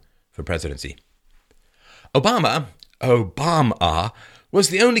Obama's run for presidency. Obama was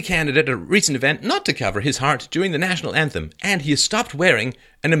the only candidate at a recent event not to cover his heart during the national anthem, and he has stopped wearing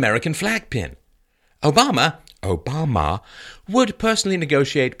an American flag pin. Obama would personally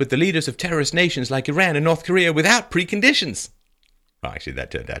negotiate with the leaders of terrorist nations like Iran and North Korea without preconditions. Well, actually, that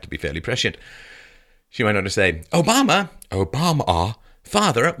turned out to be fairly prescient. She went on to say, Obama,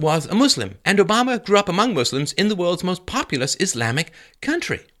 father was a Muslim, and Obama grew up among Muslims in the world's most populous Islamic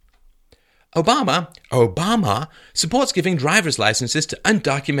country. Obama supports giving driver's licenses to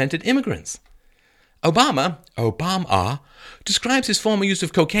undocumented immigrants. Obama describes his former use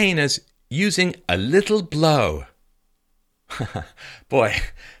of cocaine as using a little blow. Boy,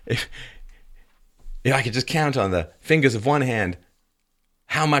 if I could just count on the fingers of one hand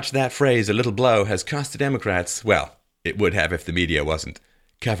how much that phrase, a little blow, has cost the Democrats, well, it would have if the media wasn't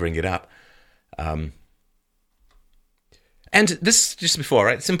covering it up. And this, just before,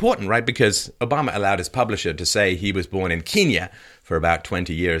 right? It's important, right? Because Obama allowed his publisher to say he was born in Kenya for about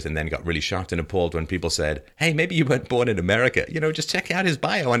 20 years and then got really shocked and appalled when people said, hey, maybe you weren't born in America. You know, just check out his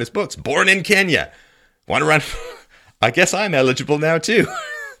bio on his books. Born in Kenya. Want to run? I guess I'm eligible now, too.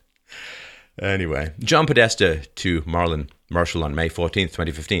 Anyway, John Podesta to Marlon Marshall on May 14th,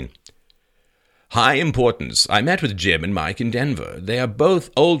 2015. High importance. I met with Jim and Mike in Denver. They are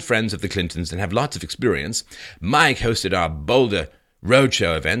both old friends of the Clintons and have lots of experience. Mike hosted our Boulder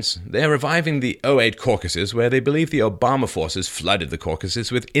roadshow events. They are reviving the '08 caucuses, where they believe the Obama forces flooded the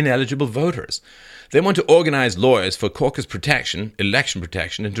caucuses with ineligible voters. They want to organize lawyers for caucus protection, election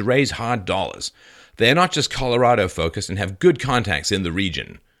protection, and to raise hard dollars. They are not just Colorado-focused and have good contacts in the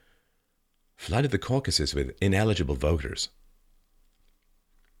region. Flooded the caucuses with ineligible voters.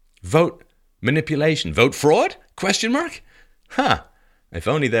 Vote manipulation. Vote fraud? Question mark? Huh. If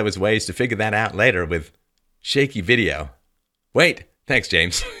only there was ways to figure that out later with shaky video. Wait. Thanks,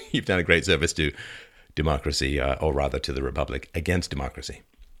 James. You've done a great service to democracy, or rather to the Republic, against democracy.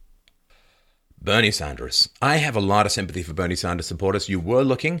 Bernie Sanders. I have a lot of sympathy for Bernie Sanders supporters. You were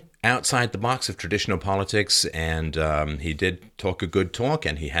looking outside the box of traditional politics, and he did talk a good talk,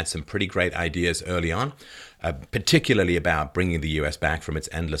 and he had some pretty great ideas early on, particularly about bringing the U.S. back from its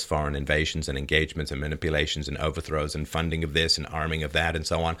endless foreign invasions and engagements and manipulations and overthrows and funding of this and arming of that and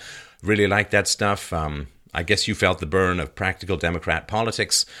so on. Really like that stuff. I guess you felt the burn of practical Democrat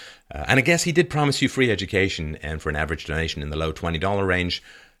politics. And I guess he did promise you free education, and for an average donation in the low $20 range,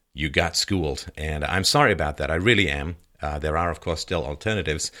 you got schooled. And I'm sorry about that. I really am. There are, of course, still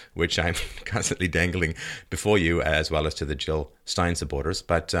alternatives, which I'm constantly dangling before you, as well as to the Jill Stein supporters.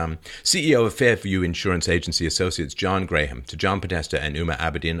 But CEO of Fairview Insurance Agency Associates John Graham to John Podesta and Uma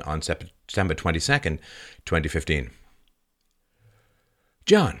Abedin on September 22nd, 2015.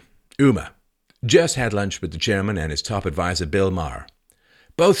 John, Uma, just had lunch with the chairman and his top advisor, Bill Maher.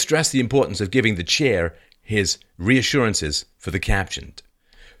 Both stressed the importance of giving the chair his reassurances for the captioned.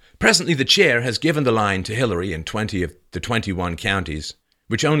 Presently, the chair has given the line to Hillary in 20 of the 21 counties,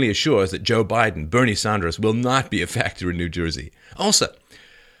 which only assures that Joe Biden, Bernie Sanders, will not be a factor in New Jersey. Also,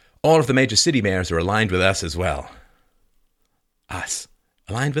 all of the major city mayors are aligned with us as well. Us.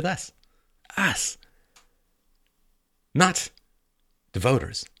 Aligned with us. Us. Not the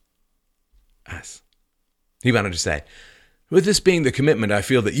voters. Us. He went on to say, with this being the commitment, I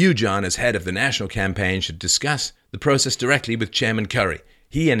feel that you, John, as head of the national campaign, should discuss the process directly with Chairman Curry.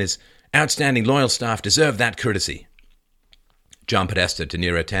 He and his outstanding loyal staff deserve that courtesy. John Podesta to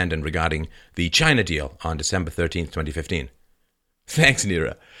Neera Tandon regarding the China deal on December 13th, 2015. Thanks,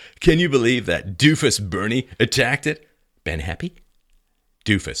 Neera. Can you believe that doofus Bernie attacked it? Ben happy?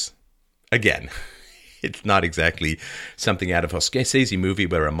 Doofus. Again, it's not exactly something out of a Scorsese movie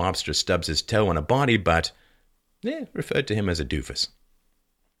where a mobster stubs his toe on a body, but referred to him as a doofus.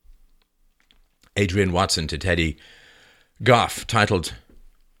 Adrian Watson to Teddy Goff, titled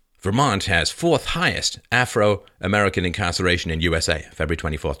Vermont has fourth highest Afro-American incarceration in USA, February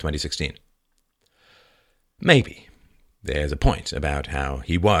 24th, 2016. Maybe there's a point about how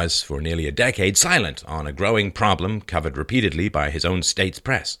he was, for nearly a decade, silent on a growing problem covered repeatedly by his own state's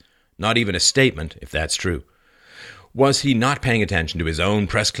press. Not even a statement, if that's true. Was he not paying attention to his own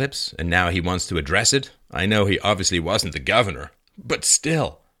press clips, and now he wants to address it? I know he obviously wasn't the governor, but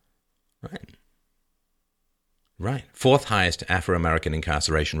still. Right. Fourth highest Afro-American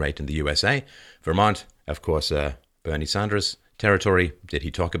incarceration rate in the USA. Vermont, of course, Bernie Sanders' territory. Did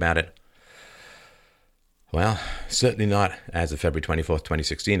he talk about it? Well, certainly not as of February 24th,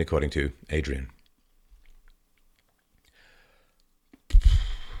 2016, according to Adrian.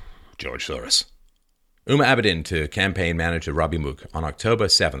 George Soros. Uma Abedin to campaign manager Robbie Mook on October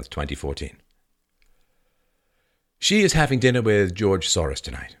 7th, 2014. She is having dinner with George Soros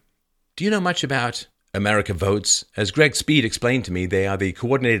tonight. Do you know much about America Votes? As Greg Speed explained to me, they are the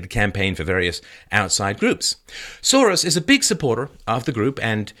coordinated campaign for various outside groups. Soros is a big supporter of the group,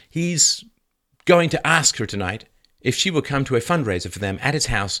 and he's going to ask her tonight if she will come to a fundraiser for them at his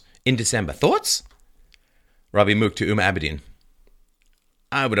house in December. Thoughts? Robbie Mook to Uma Abedin.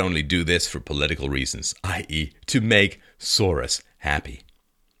 I would only do this for political reasons, i.e. to make Soros happy.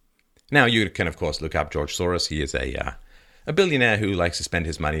 Now, you can, of course, look up George Soros. He is a billionaire who likes to spend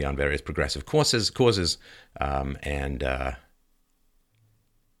his money on various progressive causes, and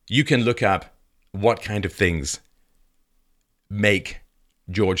you can look up what kind of things make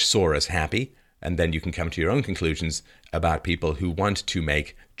George Soros happy, and then you can come to your own conclusions about people who want to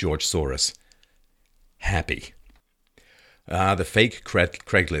make George Soros happy. The fake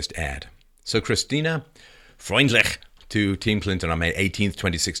Craigslist ad. So Christina Freundlich to Team Clinton on May 18th,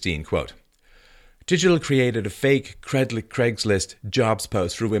 2016, quote, Digital created a fake Craigslist jobs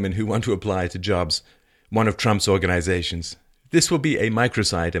post for women who want to apply to jobs, one of Trump's organizations. This will be a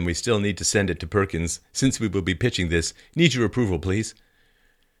microsite and we still need to send it to Perkins. Since we will be pitching this, need your approval, please.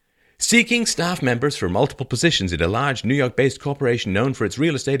 Seeking staff members for multiple positions in a large New York-based corporation known for its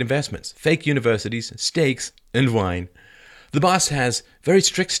real estate investments, fake universities, steaks, and wine. The boss has very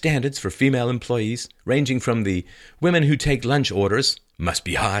strict standards for female employees, ranging from the women who take lunch orders, must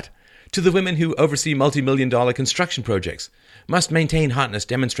be hot, to the women who oversee multi-million-dollar construction projects, must maintain hotness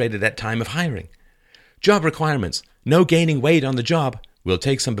demonstrated at time of hiring. Job requirements, no gaining weight on the job, we'll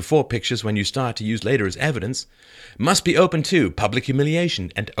take some before pictures when you start to use later as evidence, must be open to public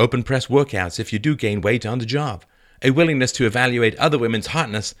humiliation and open press workouts if you do gain weight on the job. A willingness to evaluate other women's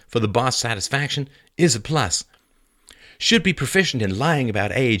hotness for the boss' satisfaction is a plus. Should be proficient in lying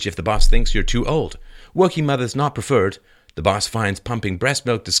about age if the boss thinks you're too old. Working mothers not preferred. The boss finds pumping breast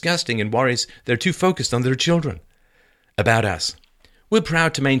milk disgusting and worries they're too focused on their children. About us. We're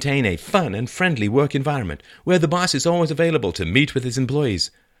proud to maintain a fun and friendly work environment where the boss is always available to meet with his employees.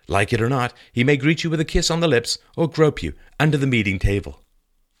 Like it or not, he may greet you with a kiss on the lips or grope you under the meeting table.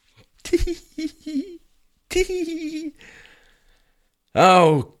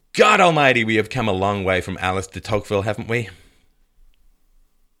 Oh, God almighty, we have come a long way from Alice de Tocqueville, haven't we?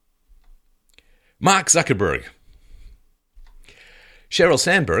 Mark Zuckerberg. Sheryl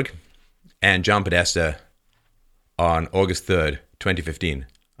Sandberg and John Podesta on August 3rd, 2015.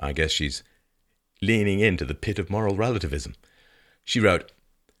 I guess she's leaning into the pit of moral relativism. She wrote,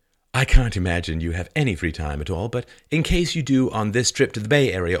 I can't imagine you have any free time at all, but in case you do on this trip to the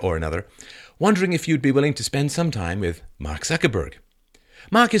Bay Area or another, wondering if you'd be willing to spend some time with Mark Zuckerberg.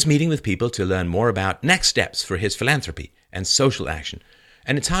 Mark is meeting with people to learn more about next steps for his philanthropy and social action,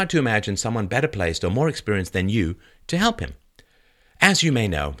 and it's hard to imagine someone better placed or more experienced than you to help him. As you may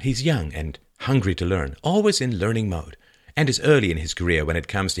know, he's young and hungry to learn, always in learning mode, and is early in his career when it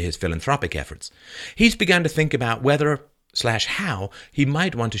comes to his philanthropic efforts. He's begun to think about whether/how he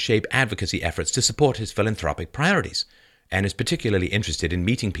might want to shape advocacy efforts to support his philanthropic priorities, and is particularly interested in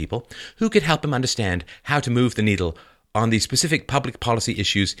meeting people who could help him understand how to move the needle on the specific public policy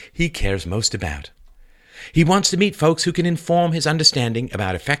issues he cares most about. He wants to meet folks who can inform his understanding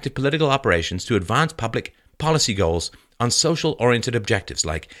about effective political operations to advance public policy goals on social-oriented objectives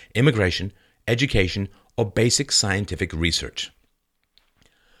like immigration, education, or basic scientific research.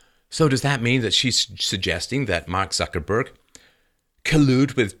 So does that mean that she's suggesting that Mark Zuckerberg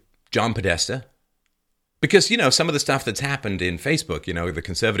collude with John Podesta? Because, some of the stuff that's happened in Facebook, the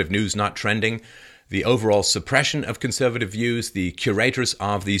conservative news not trending, the overall suppression of conservative views, the curators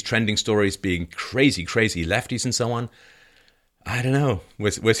of these trending stories being crazy lefties and so on. I don't know.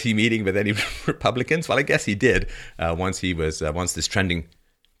 Was he meeting with any Republicans? Well, I guess he did once this trending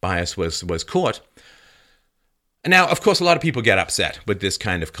bias was caught. And now, of course, a lot of people get upset with this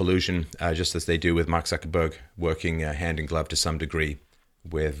kind of collusion, just as they do with Mark Zuckerberg working hand in glove to some degree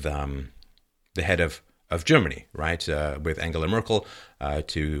with the head of Germany, right? With Angela Merkel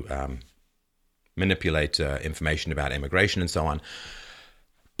to manipulate information about immigration and so on.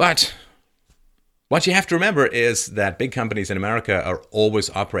 But what you have to remember is that big companies in America are always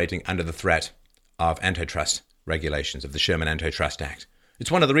operating under the threat of antitrust regulations, of the Sherman Antitrust Act. It's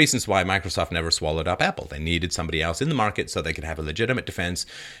one of the reasons why Microsoft never swallowed up Apple. They needed somebody else in the market so they could have a legitimate defense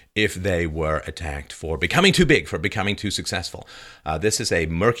if they were attacked for becoming too big, for becoming too successful. This is a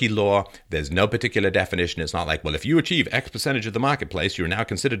murky law. There's no particular definition. It's not like, well, if you achieve X percentage of the marketplace, you're now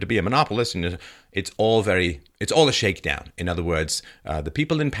considered to be a monopolist. And it's all a shakedown. In other words, the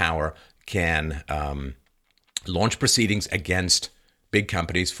people in power can launch proceedings against big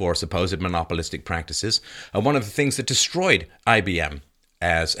companies for supposed monopolistic practices. One of the things that destroyed IBM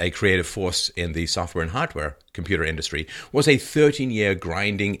as a creative force in the software and hardware computer industry was a 13-year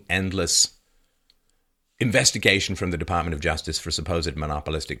grinding, endless investigation from the Department of Justice for supposed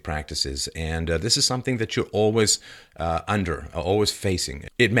monopolistic practices. And this is something that you're always always facing.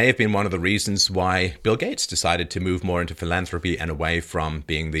 It may have been one of the reasons why Bill Gates decided to move more into philanthropy and away from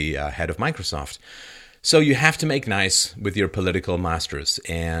being the head of Microsoft. So you have to make nice with your political masters.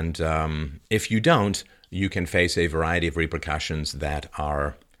 And if you don't, you can face a variety of repercussions that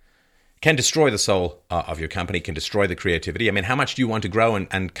can destroy the soul of your company, can destroy the creativity. I mean, how much do you want to grow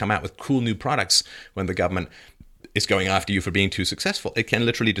and come out with cool new products when the government is going after you for being too successful? It can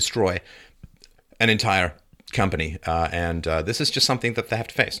literally destroy an entire company. And this is just something that they have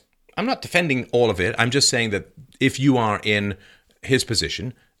to face. I'm not defending all of it. I'm just saying that if you are in his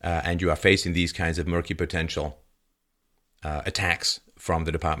position and you are facing these kinds of murky potential attacks from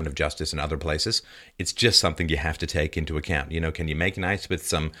the Department of Justice and other places, it's just something you have to take into account. You know, can you make nice with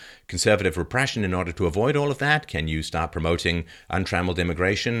some conservative repression in order to avoid all of that? Can you start promoting untrammeled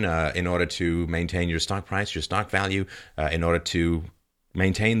immigration in order to maintain your stock price, your stock value, in order to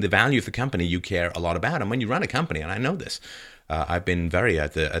maintain the value of the company you care a lot about? And when you run a company, and I know this, I've been very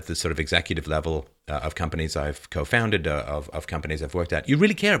at the sort of executive level of companies I've co-founded, of companies I've worked at. You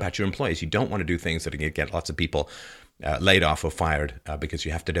really care about your employees. You don't want to do things that are going to get lots of people laid off or fired because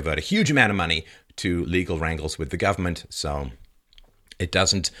you have to divert a huge amount of money to legal wrangles with the government. So it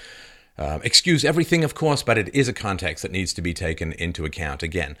doesn't excuse everything, of course, but it is a context that needs to be taken into account.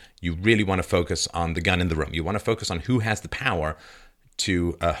 Again, you really want to focus on the gun in the room. You want to focus on who has the power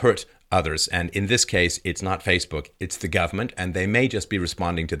to hurt others. And in this case, it's not Facebook, it's the government, and they may just be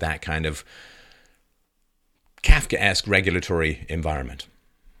responding to that kind of Kafkaesque regulatory environment.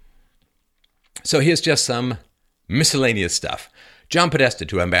 So here's just some miscellaneous stuff. John Podesta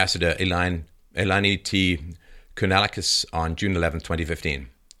to Ambassador Eleni T. Kounalakis on June 11, 2015.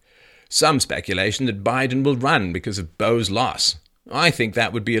 Some speculation that Biden will run because of Beau's loss. I think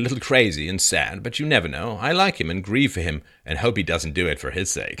that would be a little crazy and sad, but you never know. I like him and grieve for him and hope he doesn't do it for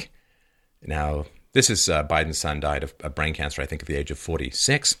his sake. Now, this is Biden's son died of brain cancer, I think, at the age of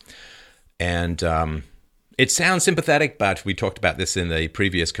 46. And it sounds sympathetic, but we talked about this in the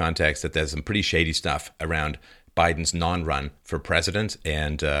previous context, that there's some pretty shady stuff around Biden's non-run for president,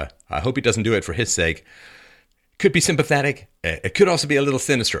 and I hope he doesn't do it for his sake. Could be sympathetic. It could also be a little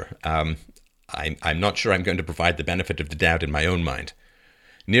sinister. I'm not sure I'm going to provide the benefit of the doubt in my own mind.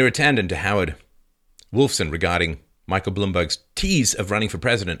 Near attendant to Howard Wolfson regarding Michael Bloomberg's tease of running for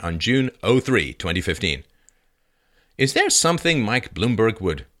president on June 3, 2015. Is there something Mike Bloomberg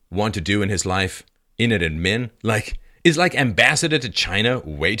would want to do in his life, in an admin? Is ambassador to China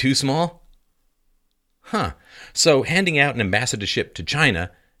way too small? Huh. So handing out an ambassadorship to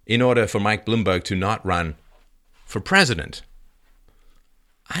China in order for Mike Bloomberg to not run for president.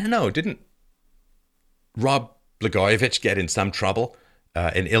 I don't know. Didn't Rob Blagojevich get in some trouble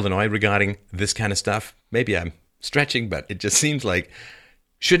in Illinois regarding this kind of stuff? Maybe I'm stretching, but it just seems like,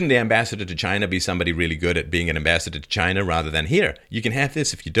 shouldn't the ambassador to China be somebody really good at being an ambassador to China rather than, here, you can have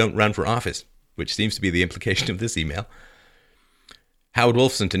this if you don't run for office, which seems to be the implication of this email. Howard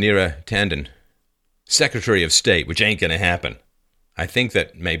Wolfson to Neera Tanden, Secretary of State, which ain't going to happen. I think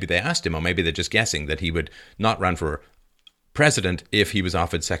that maybe they asked him, or maybe they're just guessing, that he would not run for president if he was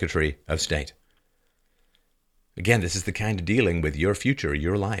offered Secretary of State. Again, this is the kind of dealing with your future,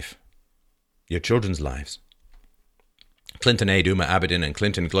 your life, your children's lives. Clinton aide Uma Abedin and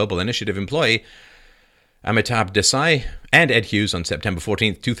Clinton Global Initiative employee Amitabh Desai and Ed Hughes on September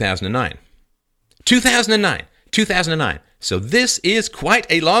 14th, 2009. 2009. So this is quite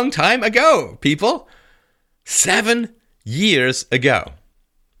a long time ago, people. 7 years ago.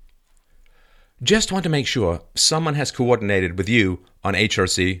 Just want to make sure someone has coordinated with you on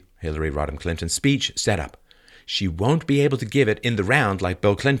HRC, Hillary Rodham Clinton's speech setup. She won't be able to give it in the round like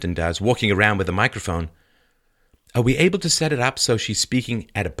Bill Clinton does, walking around with a microphone. Are we able to set it up so she's speaking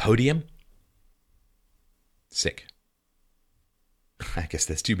at a podium? Sick. I guess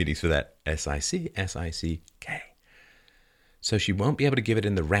there's two meanings for that. S-I-C, S-I-C-K. So she won't be able to give it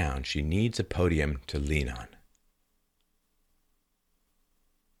in the round. She needs a podium to lean on.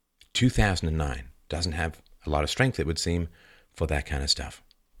 2009 doesn't have a lot of strength, it would seem, for that kind of stuff.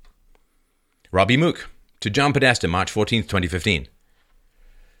 Robbie Mook to John Podesta, March 14th, 2015.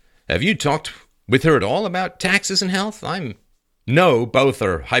 Have you talked with her at all about taxes and health? No, both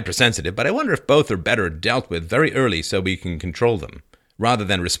are hypersensitive, but I wonder if both are better dealt with very early so we can control them, rather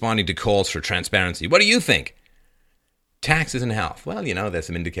than responding to calls for transparency. What do you think? Taxes and health. Well, there's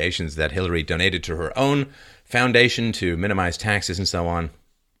some indications that Hillary donated to her own foundation to minimize taxes and so on.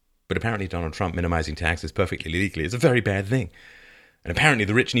 But apparently Donald Trump minimizing taxes perfectly legally is a very bad thing. And apparently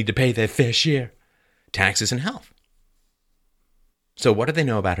the rich need to pay their fair share. Taxes and health. So what do they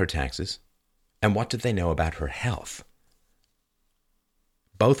know about her taxes? And what do they know about her health?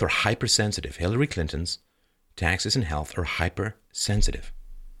 Both are hypersensitive. Hillary Clinton's taxes and health are hypersensitive.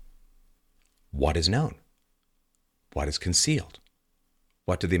 What is known? What is concealed?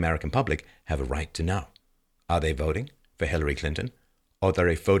 What do the American public have a right to know? Are they voting for Hillary Clinton? Or are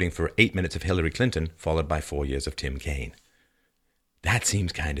they voting for 8 minutes of Hillary Clinton followed by 4 years of Tim Kaine? That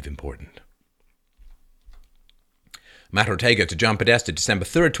seems kind of important. Matt Ortega to John Podesta, December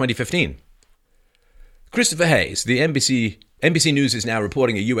 3rd, 2015. Christopher Hayes, the NBC News is now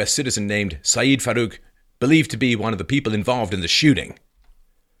reporting a U.S. citizen named Saeed Farouk, believed to be one of the people involved in the shooting.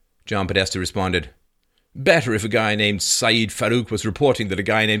 John Podesta responded, better if a guy named Saeed Farouk was reporting that a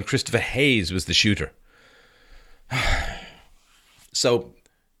guy named Christopher Hayes was the shooter. So,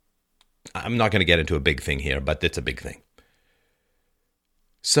 I'm not going to get into a big thing here, but it's a big thing.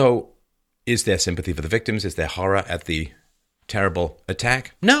 So, is there sympathy for the victims? Is there horror at the terrible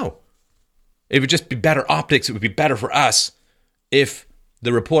attack? No. It would just be better optics. It would be better for us if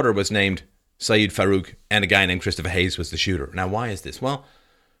the reporter was named Saeed Farouk and a guy named Christopher Hayes was the shooter. Now, why is this? Well,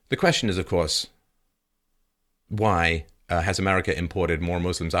 the question is, of course, why has America imported more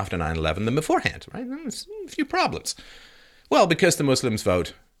Muslims after 9/11 than beforehand? Right? There's a few problems. Well, because the Muslims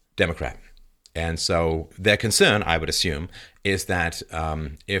vote Democrat. And so their concern, I would assume, is that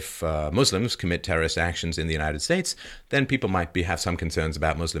if Muslims commit terrorist actions in the United States, then people might have some concerns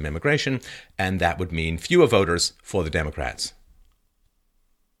about Muslim immigration, and that would mean fewer voters for the Democrats.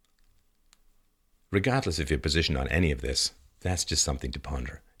 Regardless of your position on any of this, that's just something to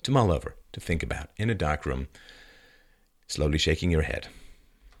ponder, to mull over, to think about, in a dark room, slowly shaking your head.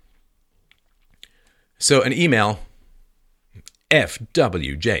 So an email,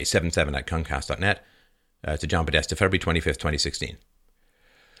 fwj77@comcast.net, to John Podesta, February 25th, 2016.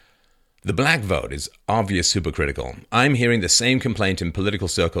 The black vote is obvious hypocritical. I'm hearing the same complaint in political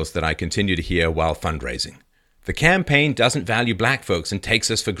circles that I continue to hear while fundraising. The campaign doesn't value black folks and takes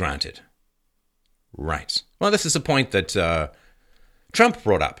us for granted. Right. Well, this is a point that Trump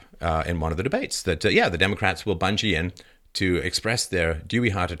brought up in one of the debates, that, the Democrats will bungee in to express their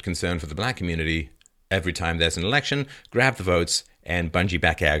dewy-hearted concern for the black community every time there's an election, grab the votes, and bungee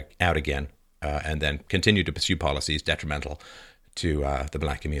back out again, and then continue to pursue policies detrimental to the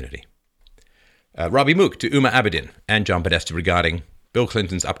black community. Robbie Mook to Uma Abedin and John Podesta regarding Bill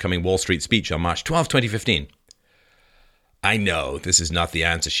Clinton's upcoming Wall Street speech on March 12, 2015. I know this is not the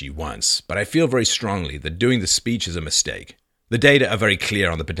answer she wants, but I feel very strongly that doing the speech is a mistake. The data are very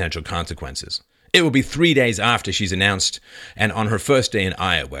clear on the potential consequences. It will be 3 days after she's announced, and on her first day in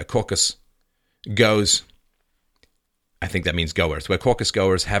Iowa, where caucus goes, I think that means goers, where caucus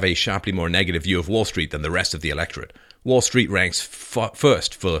goers have a sharply more negative view of Wall Street than the rest of the electorate. Wall Street ranks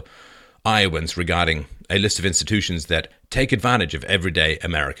first for Iowans regarding a list of institutions that take advantage of everyday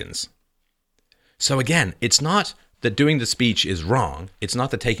Americans. So again, it's not that doing the speech is wrong. It's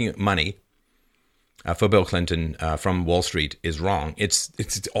not that taking money for Bill Clinton from Wall Street is wrong. It's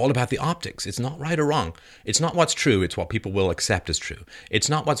all about the optics. It's not right or wrong. It's not what's true. It's what people will accept as true. It's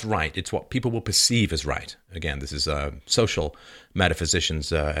not what's right. It's what people will perceive as right. Again, this is social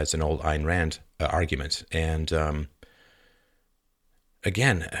metaphysicians as an old Ayn Rand argument. And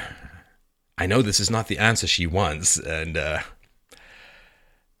again, I know this is not the answer she wants. And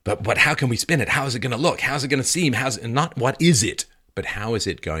but how can we spin it? How is it going to look? How is it going to seem? Not what is it, but how is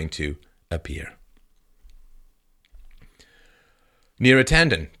it going to appear? Neera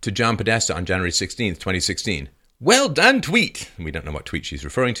Tandon to John Podesta on January 16th, 2016. Well done, tweet. We don't know what tweet she's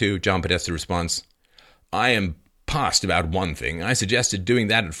referring to. John Podesta responds, I am past about one thing. I suggested doing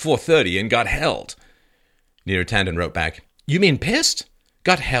that at 4:30 and got held. Neera Tandon wrote back, you mean pissed?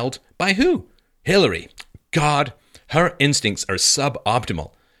 Got held by who? Hillary. God, her instincts are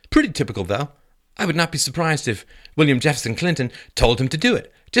suboptimal. Pretty typical, though. I would not be surprised if William Jefferson Clinton told him to do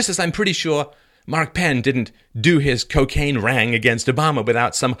it, just as I'm pretty sure Mark Penn didn't do his cocaine rang against Obama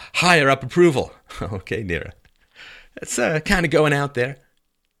without some higher-up approval. Okay, Neera. That's kind of going out there.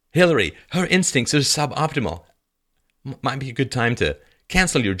 Hillary, her instincts are suboptimal. Might be a good time to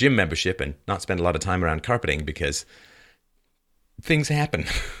cancel your gym membership and not spend a lot of time around carpeting because things happen.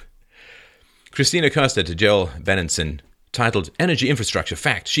 Christina Costa to Joel Benenson, titled Energy Infrastructure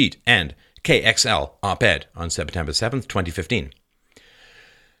Fact Sheet and KXL Op-Ed on September 7th, 2015.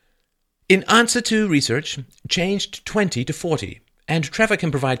 In answer to research, changed 20 to 40 And Trevor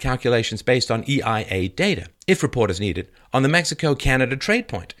can provide calculations based on EIA data, if report is needed, on the Mexico-Canada trade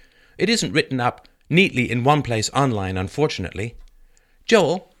point. It isn't written up neatly in one place online, unfortunately.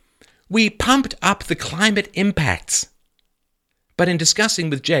 Joel, we pumped up the climate impacts. But in discussing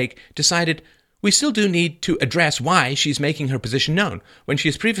with Jake, decided we still do need to address why she's making her position known, when she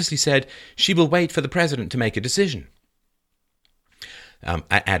has previously said she will wait for the president to make a decision.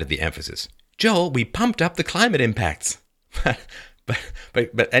 I added the emphasis. Joel, we pumped up the climate impacts.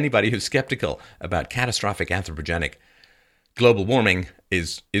 But anybody who's skeptical about catastrophic anthropogenic global warming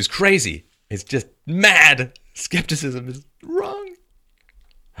is crazy. It's just mad. Skepticism is wrong.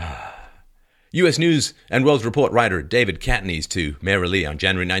 U.S. News and World Report writer David Catanese to Mary Lee on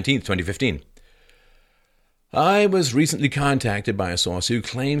January 19th, 2015. I was recently contacted by a source who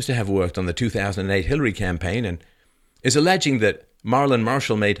claims to have worked on the 2008 Hillary campaign and is alleging that Marlon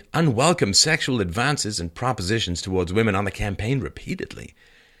Marshall made unwelcome sexual advances and propositions towards women on the campaign repeatedly.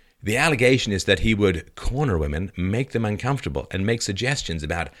 The allegation is that he would corner women, make them uncomfortable, and make suggestions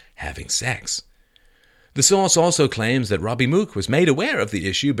about having sex. The source also claims that Robbie Mook was made aware of the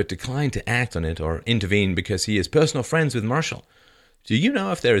issue but declined to act on it or intervene because he is personal friends with Marshall. Do you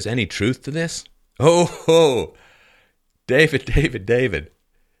know if there is any truth to this? Oh, David.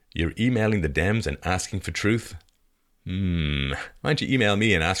 You're emailing the Dems and asking for truth? Why don't you email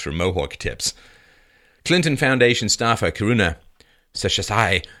me and ask for Mohawk tips? Clinton Foundation staffer Karuna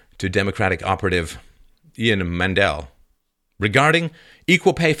Seshasai to Democratic operative Ian Mandel regarding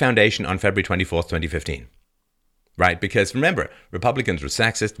Equal Pay Foundation on February 24th, 2015. Right, because remember, Republicans were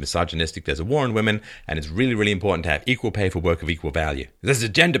sexist, misogynistic, there's a war on women, and it's really, really important to have equal pay for work of equal value. This is a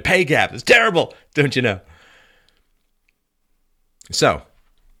gender pay gap. It's terrible, don't you know? So,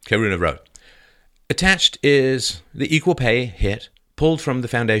 Karuna wrote, attached is the equal pay hit pulled from the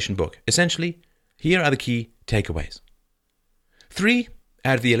foundation book. Essentially, here are the key takeaways. 3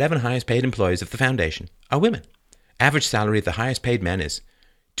 out of the 11 highest paid employees of the foundation are women. Average salary of the highest paid men is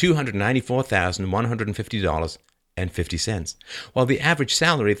 $294,150.50, while the average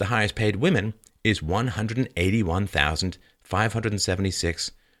salary of the highest paid women is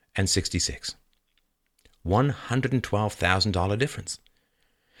 $181,576.66. $112,000 difference.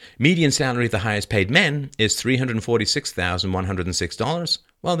 Median salary of the highest paid men is $346,106,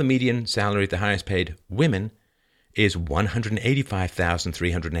 while the median salary of the highest paid women is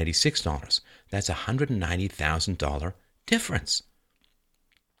 $185,386. That's a $190,000 difference.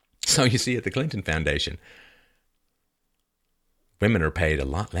 So you see at the Clinton Foundation, women are paid a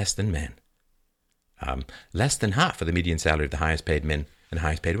lot less than men. Less than half of the median salary of the highest paid men and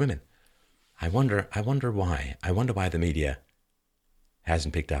highest paid women. I wonder why. I wonder why the media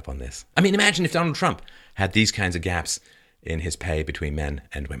hasn't picked up on this. I mean, imagine if Donald Trump had these kinds of gaps in his pay between men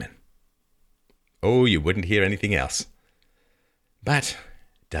and women. Oh, you wouldn't hear anything else. But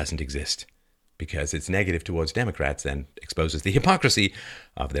it doesn't exist because it's negative towards Democrats and exposes the hypocrisy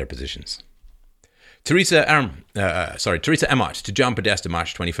of their positions. Teresa Emmott to John Podesta,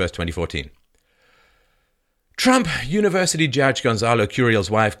 March 21st, 2014. Trump University Judge Gonzalo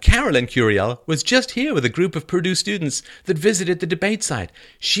Curiel's wife, Carolyn Curiel, was just here with a group of Purdue students that visited the debate site.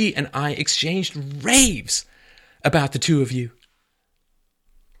 She and I exchanged raves about the two of you.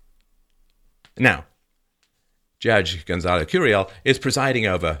 Now, Judge Gonzalo Curiel is presiding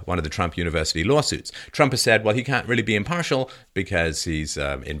over one of the Trump University lawsuits. Trump has said, well, he can't really be impartial because he's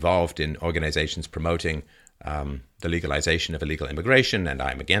involved in organizations promoting the legalization of illegal immigration, and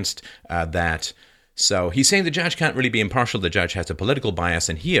I'm against that. So he's saying the judge can't really be impartial. The judge has a political bias.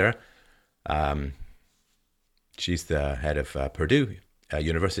 And here, she's the head of Purdue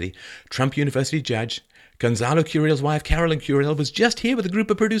University. Trump University Judge Gonzalo Curiel's wife, Carolyn Curiel, was just here with a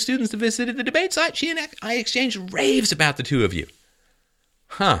group of Purdue students that visited the debate site. She and I exchanged raves about the two of you.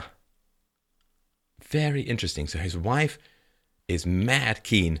 Huh. Very interesting. So his wife is mad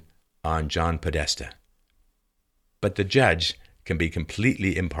keen on John Podesta. But the judge can be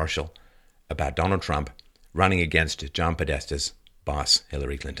completely impartial about Donald Trump running against John Podesta's boss,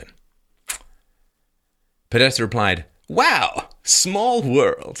 Hillary Clinton. Podesta replied, wow, small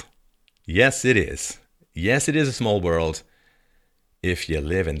world. Yes, it is. Yes, it is a small world if you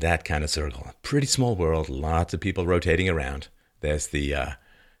live in that kind of circle. A pretty small world, lots of people rotating around. There's the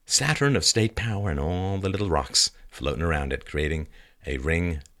Saturn of state power and all the little rocks floating around it, creating a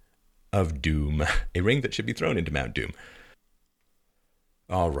ring of doom, a ring that should be thrown into Mount Doom.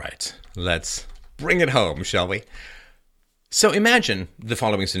 All right, let's bring it home, shall we? So imagine the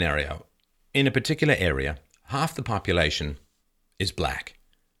following scenario. In a particular area, half the population is black,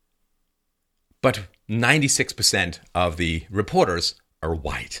 but 96% of the reporters are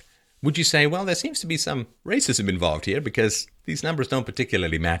white. Would you say, well, there seems to be some racism involved here because these numbers don't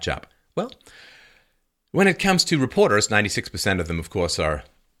particularly match up? Well, when it comes to reporters, 96% of them, of course, are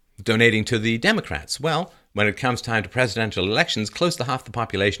donating to the Democrats. Well, when it comes time to presidential elections, close to half the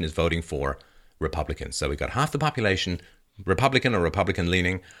population is voting for Republicans. So we've got half the population Republican or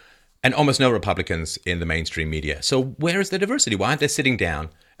Republican-leaning, and almost no Republicans in the mainstream media. So where is the diversity? Why aren't they sitting down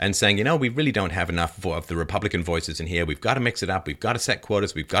and saying, we really don't have enough of the Republican voices in here. We've got to mix it up. We've got to set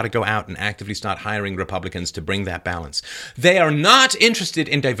quotas. We've got to go out and actively start hiring Republicans to bring that balance. They are not interested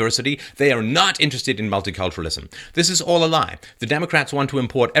in diversity. They are not interested in multiculturalism. This is all a lie. The Democrats want to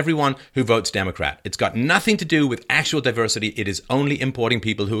import everyone who votes Democrat. It's got nothing to do with actual diversity. It is only importing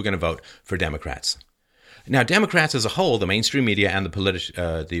people who are going to vote for Democrats. Now, Democrats as a whole, the mainstream media and the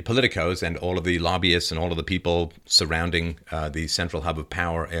politicos and all of the lobbyists and all of the people surrounding the central hub of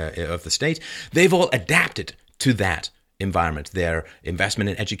power of the state, they've all adapted to that environment. Their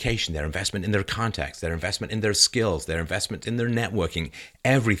investment in education, their investment in their contacts, their investment in their skills, their investment in their networking,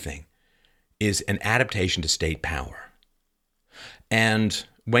 everything is an adaptation to state power. And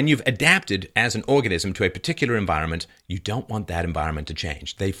when you've adapted as an organism to a particular environment, you don't want that environment to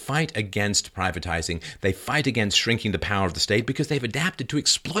change. They fight against privatizing. They fight against shrinking the power of the state because they've adapted to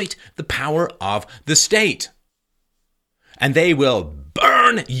exploit the power of the state. And they will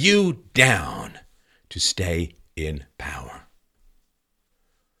burn you down to stay in power.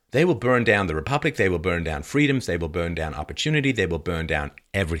 They will burn down the republic. They will burn down freedoms. They will burn down opportunity. They will burn down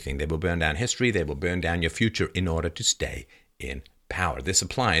everything. They will burn down history. They will burn down your future in order to stay in power. This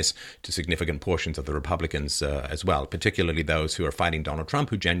applies to significant portions of the Republicans as well, particularly those who are fighting Donald Trump,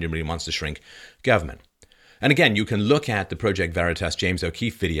 who genuinely wants to shrink government. And again, you can look at the Project Veritas James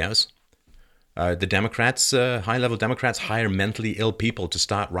O'Keefe videos. The Democrats, high-level Democrats, hire mentally ill people to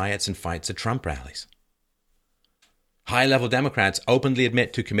start riots and fights at Trump rallies. High-level Democrats openly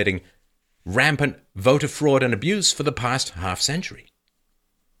admit to committing rampant voter fraud and abuse for the past half-century.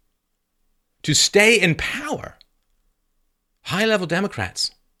 To stay in power, high-level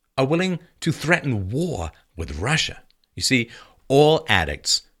Democrats are willing to threaten war with Russia. You see, all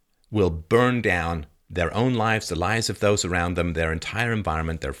addicts will burn down their own lives, the lives of those around them, their entire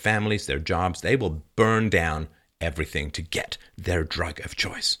environment, their families, their jobs. They will burn down everything to get their drug of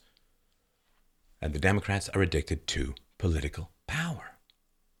choice. And the Democrats are addicted to political power.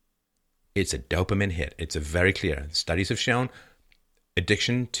 It's a dopamine hit. It's a very clear. Studies have shown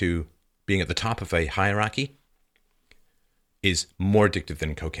addiction to being at the top of a hierarchy is more addictive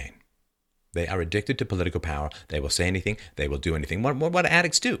than cocaine. They are addicted to political power. They will say anything. They will do anything. What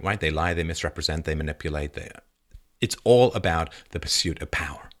addicts do, right? They lie, they misrepresent, they manipulate. It's all about the pursuit of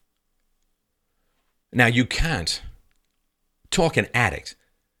power. Now, you can't talk an addict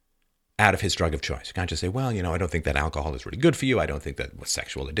out of his drug of choice. You can't just say, well, I don't think that alcohol is really good for you. I don't think that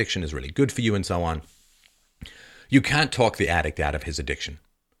sexual addiction is really good for you, and so on. You can't talk the addict out of his addiction.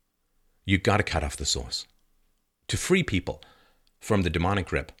 You've got to cut off the source. To free people from the demonic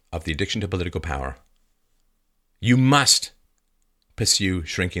grip of the addiction to political power, you must pursue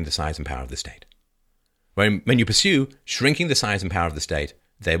shrinking the size and power of the state. When you pursue shrinking the size and power of the state,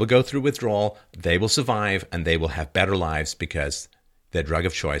 they will go through withdrawal, they will survive, and they will have better lives because their drug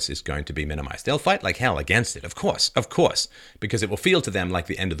of choice is going to be minimized. They'll fight like hell against it, of course, because it will feel to them like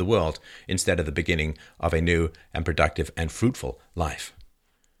the end of the world instead of the beginning of a new and productive and fruitful life.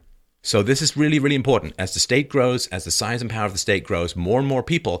 So this is really, really important. As the state grows, as the size and power of the state grows, more and more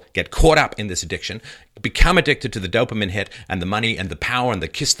people get caught up in this addiction, become addicted to the dopamine hit and the money and the power and the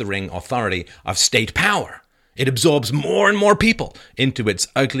kiss the ring authority of state power. It absorbs more and more people into its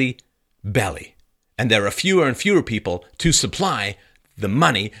ugly belly. And there are fewer and fewer people to supply the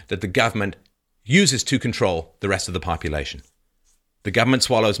money that the government uses to control the rest of the population. The government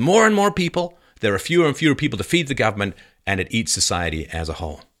swallows more and more people, there are fewer and fewer people to feed the government, and it eats society as a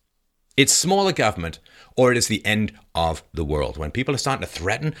whole. It's smaller government, or it is the end of the world. When people are starting to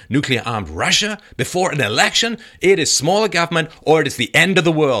threaten nuclear-armed Russia before an election, it is smaller government, or it is the end of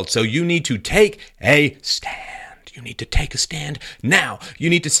the world. So you need to take a stand. You need to take a stand now. You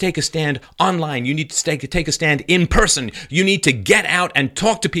need to take a stand online. You need to take a stand in person. You need to get out and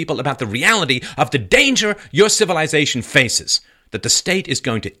talk to people about the reality of the danger your civilization faces, that the state is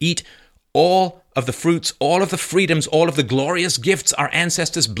going to eat all of the fruits, all of the freedoms, all of the glorious gifts our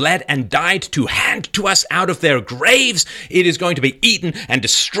ancestors bled and died to hand to us out of their graves. It is going to be eaten and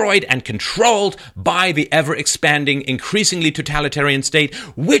destroyed and controlled by the ever-expanding, increasingly totalitarian state,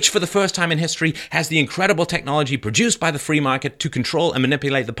 which for the first time in history has the incredible technology produced by the free market to control and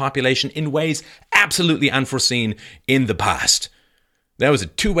manipulate the population in ways absolutely unforeseen in the past. There was a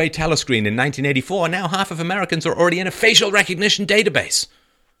two-way telescreen in 1984. Now half of Americans are already in a facial recognition database.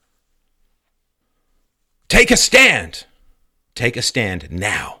 Take a stand. Take a stand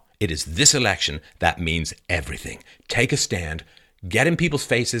now. It is this election that means everything. Take a stand. Get in people's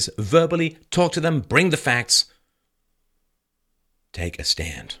faces, verbally, talk to them, bring the facts. Take a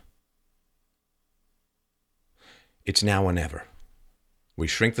stand. It's now or never. We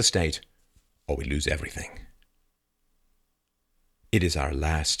shrink the state or we lose everything. It is our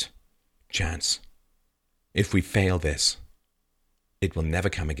last chance. If we fail this, it will never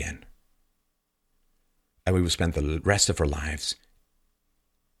come again. And we will spend the rest of our lives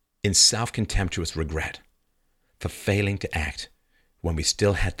in self-contemptuous regret for failing to act when we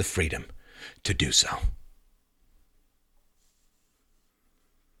still had the freedom to do so.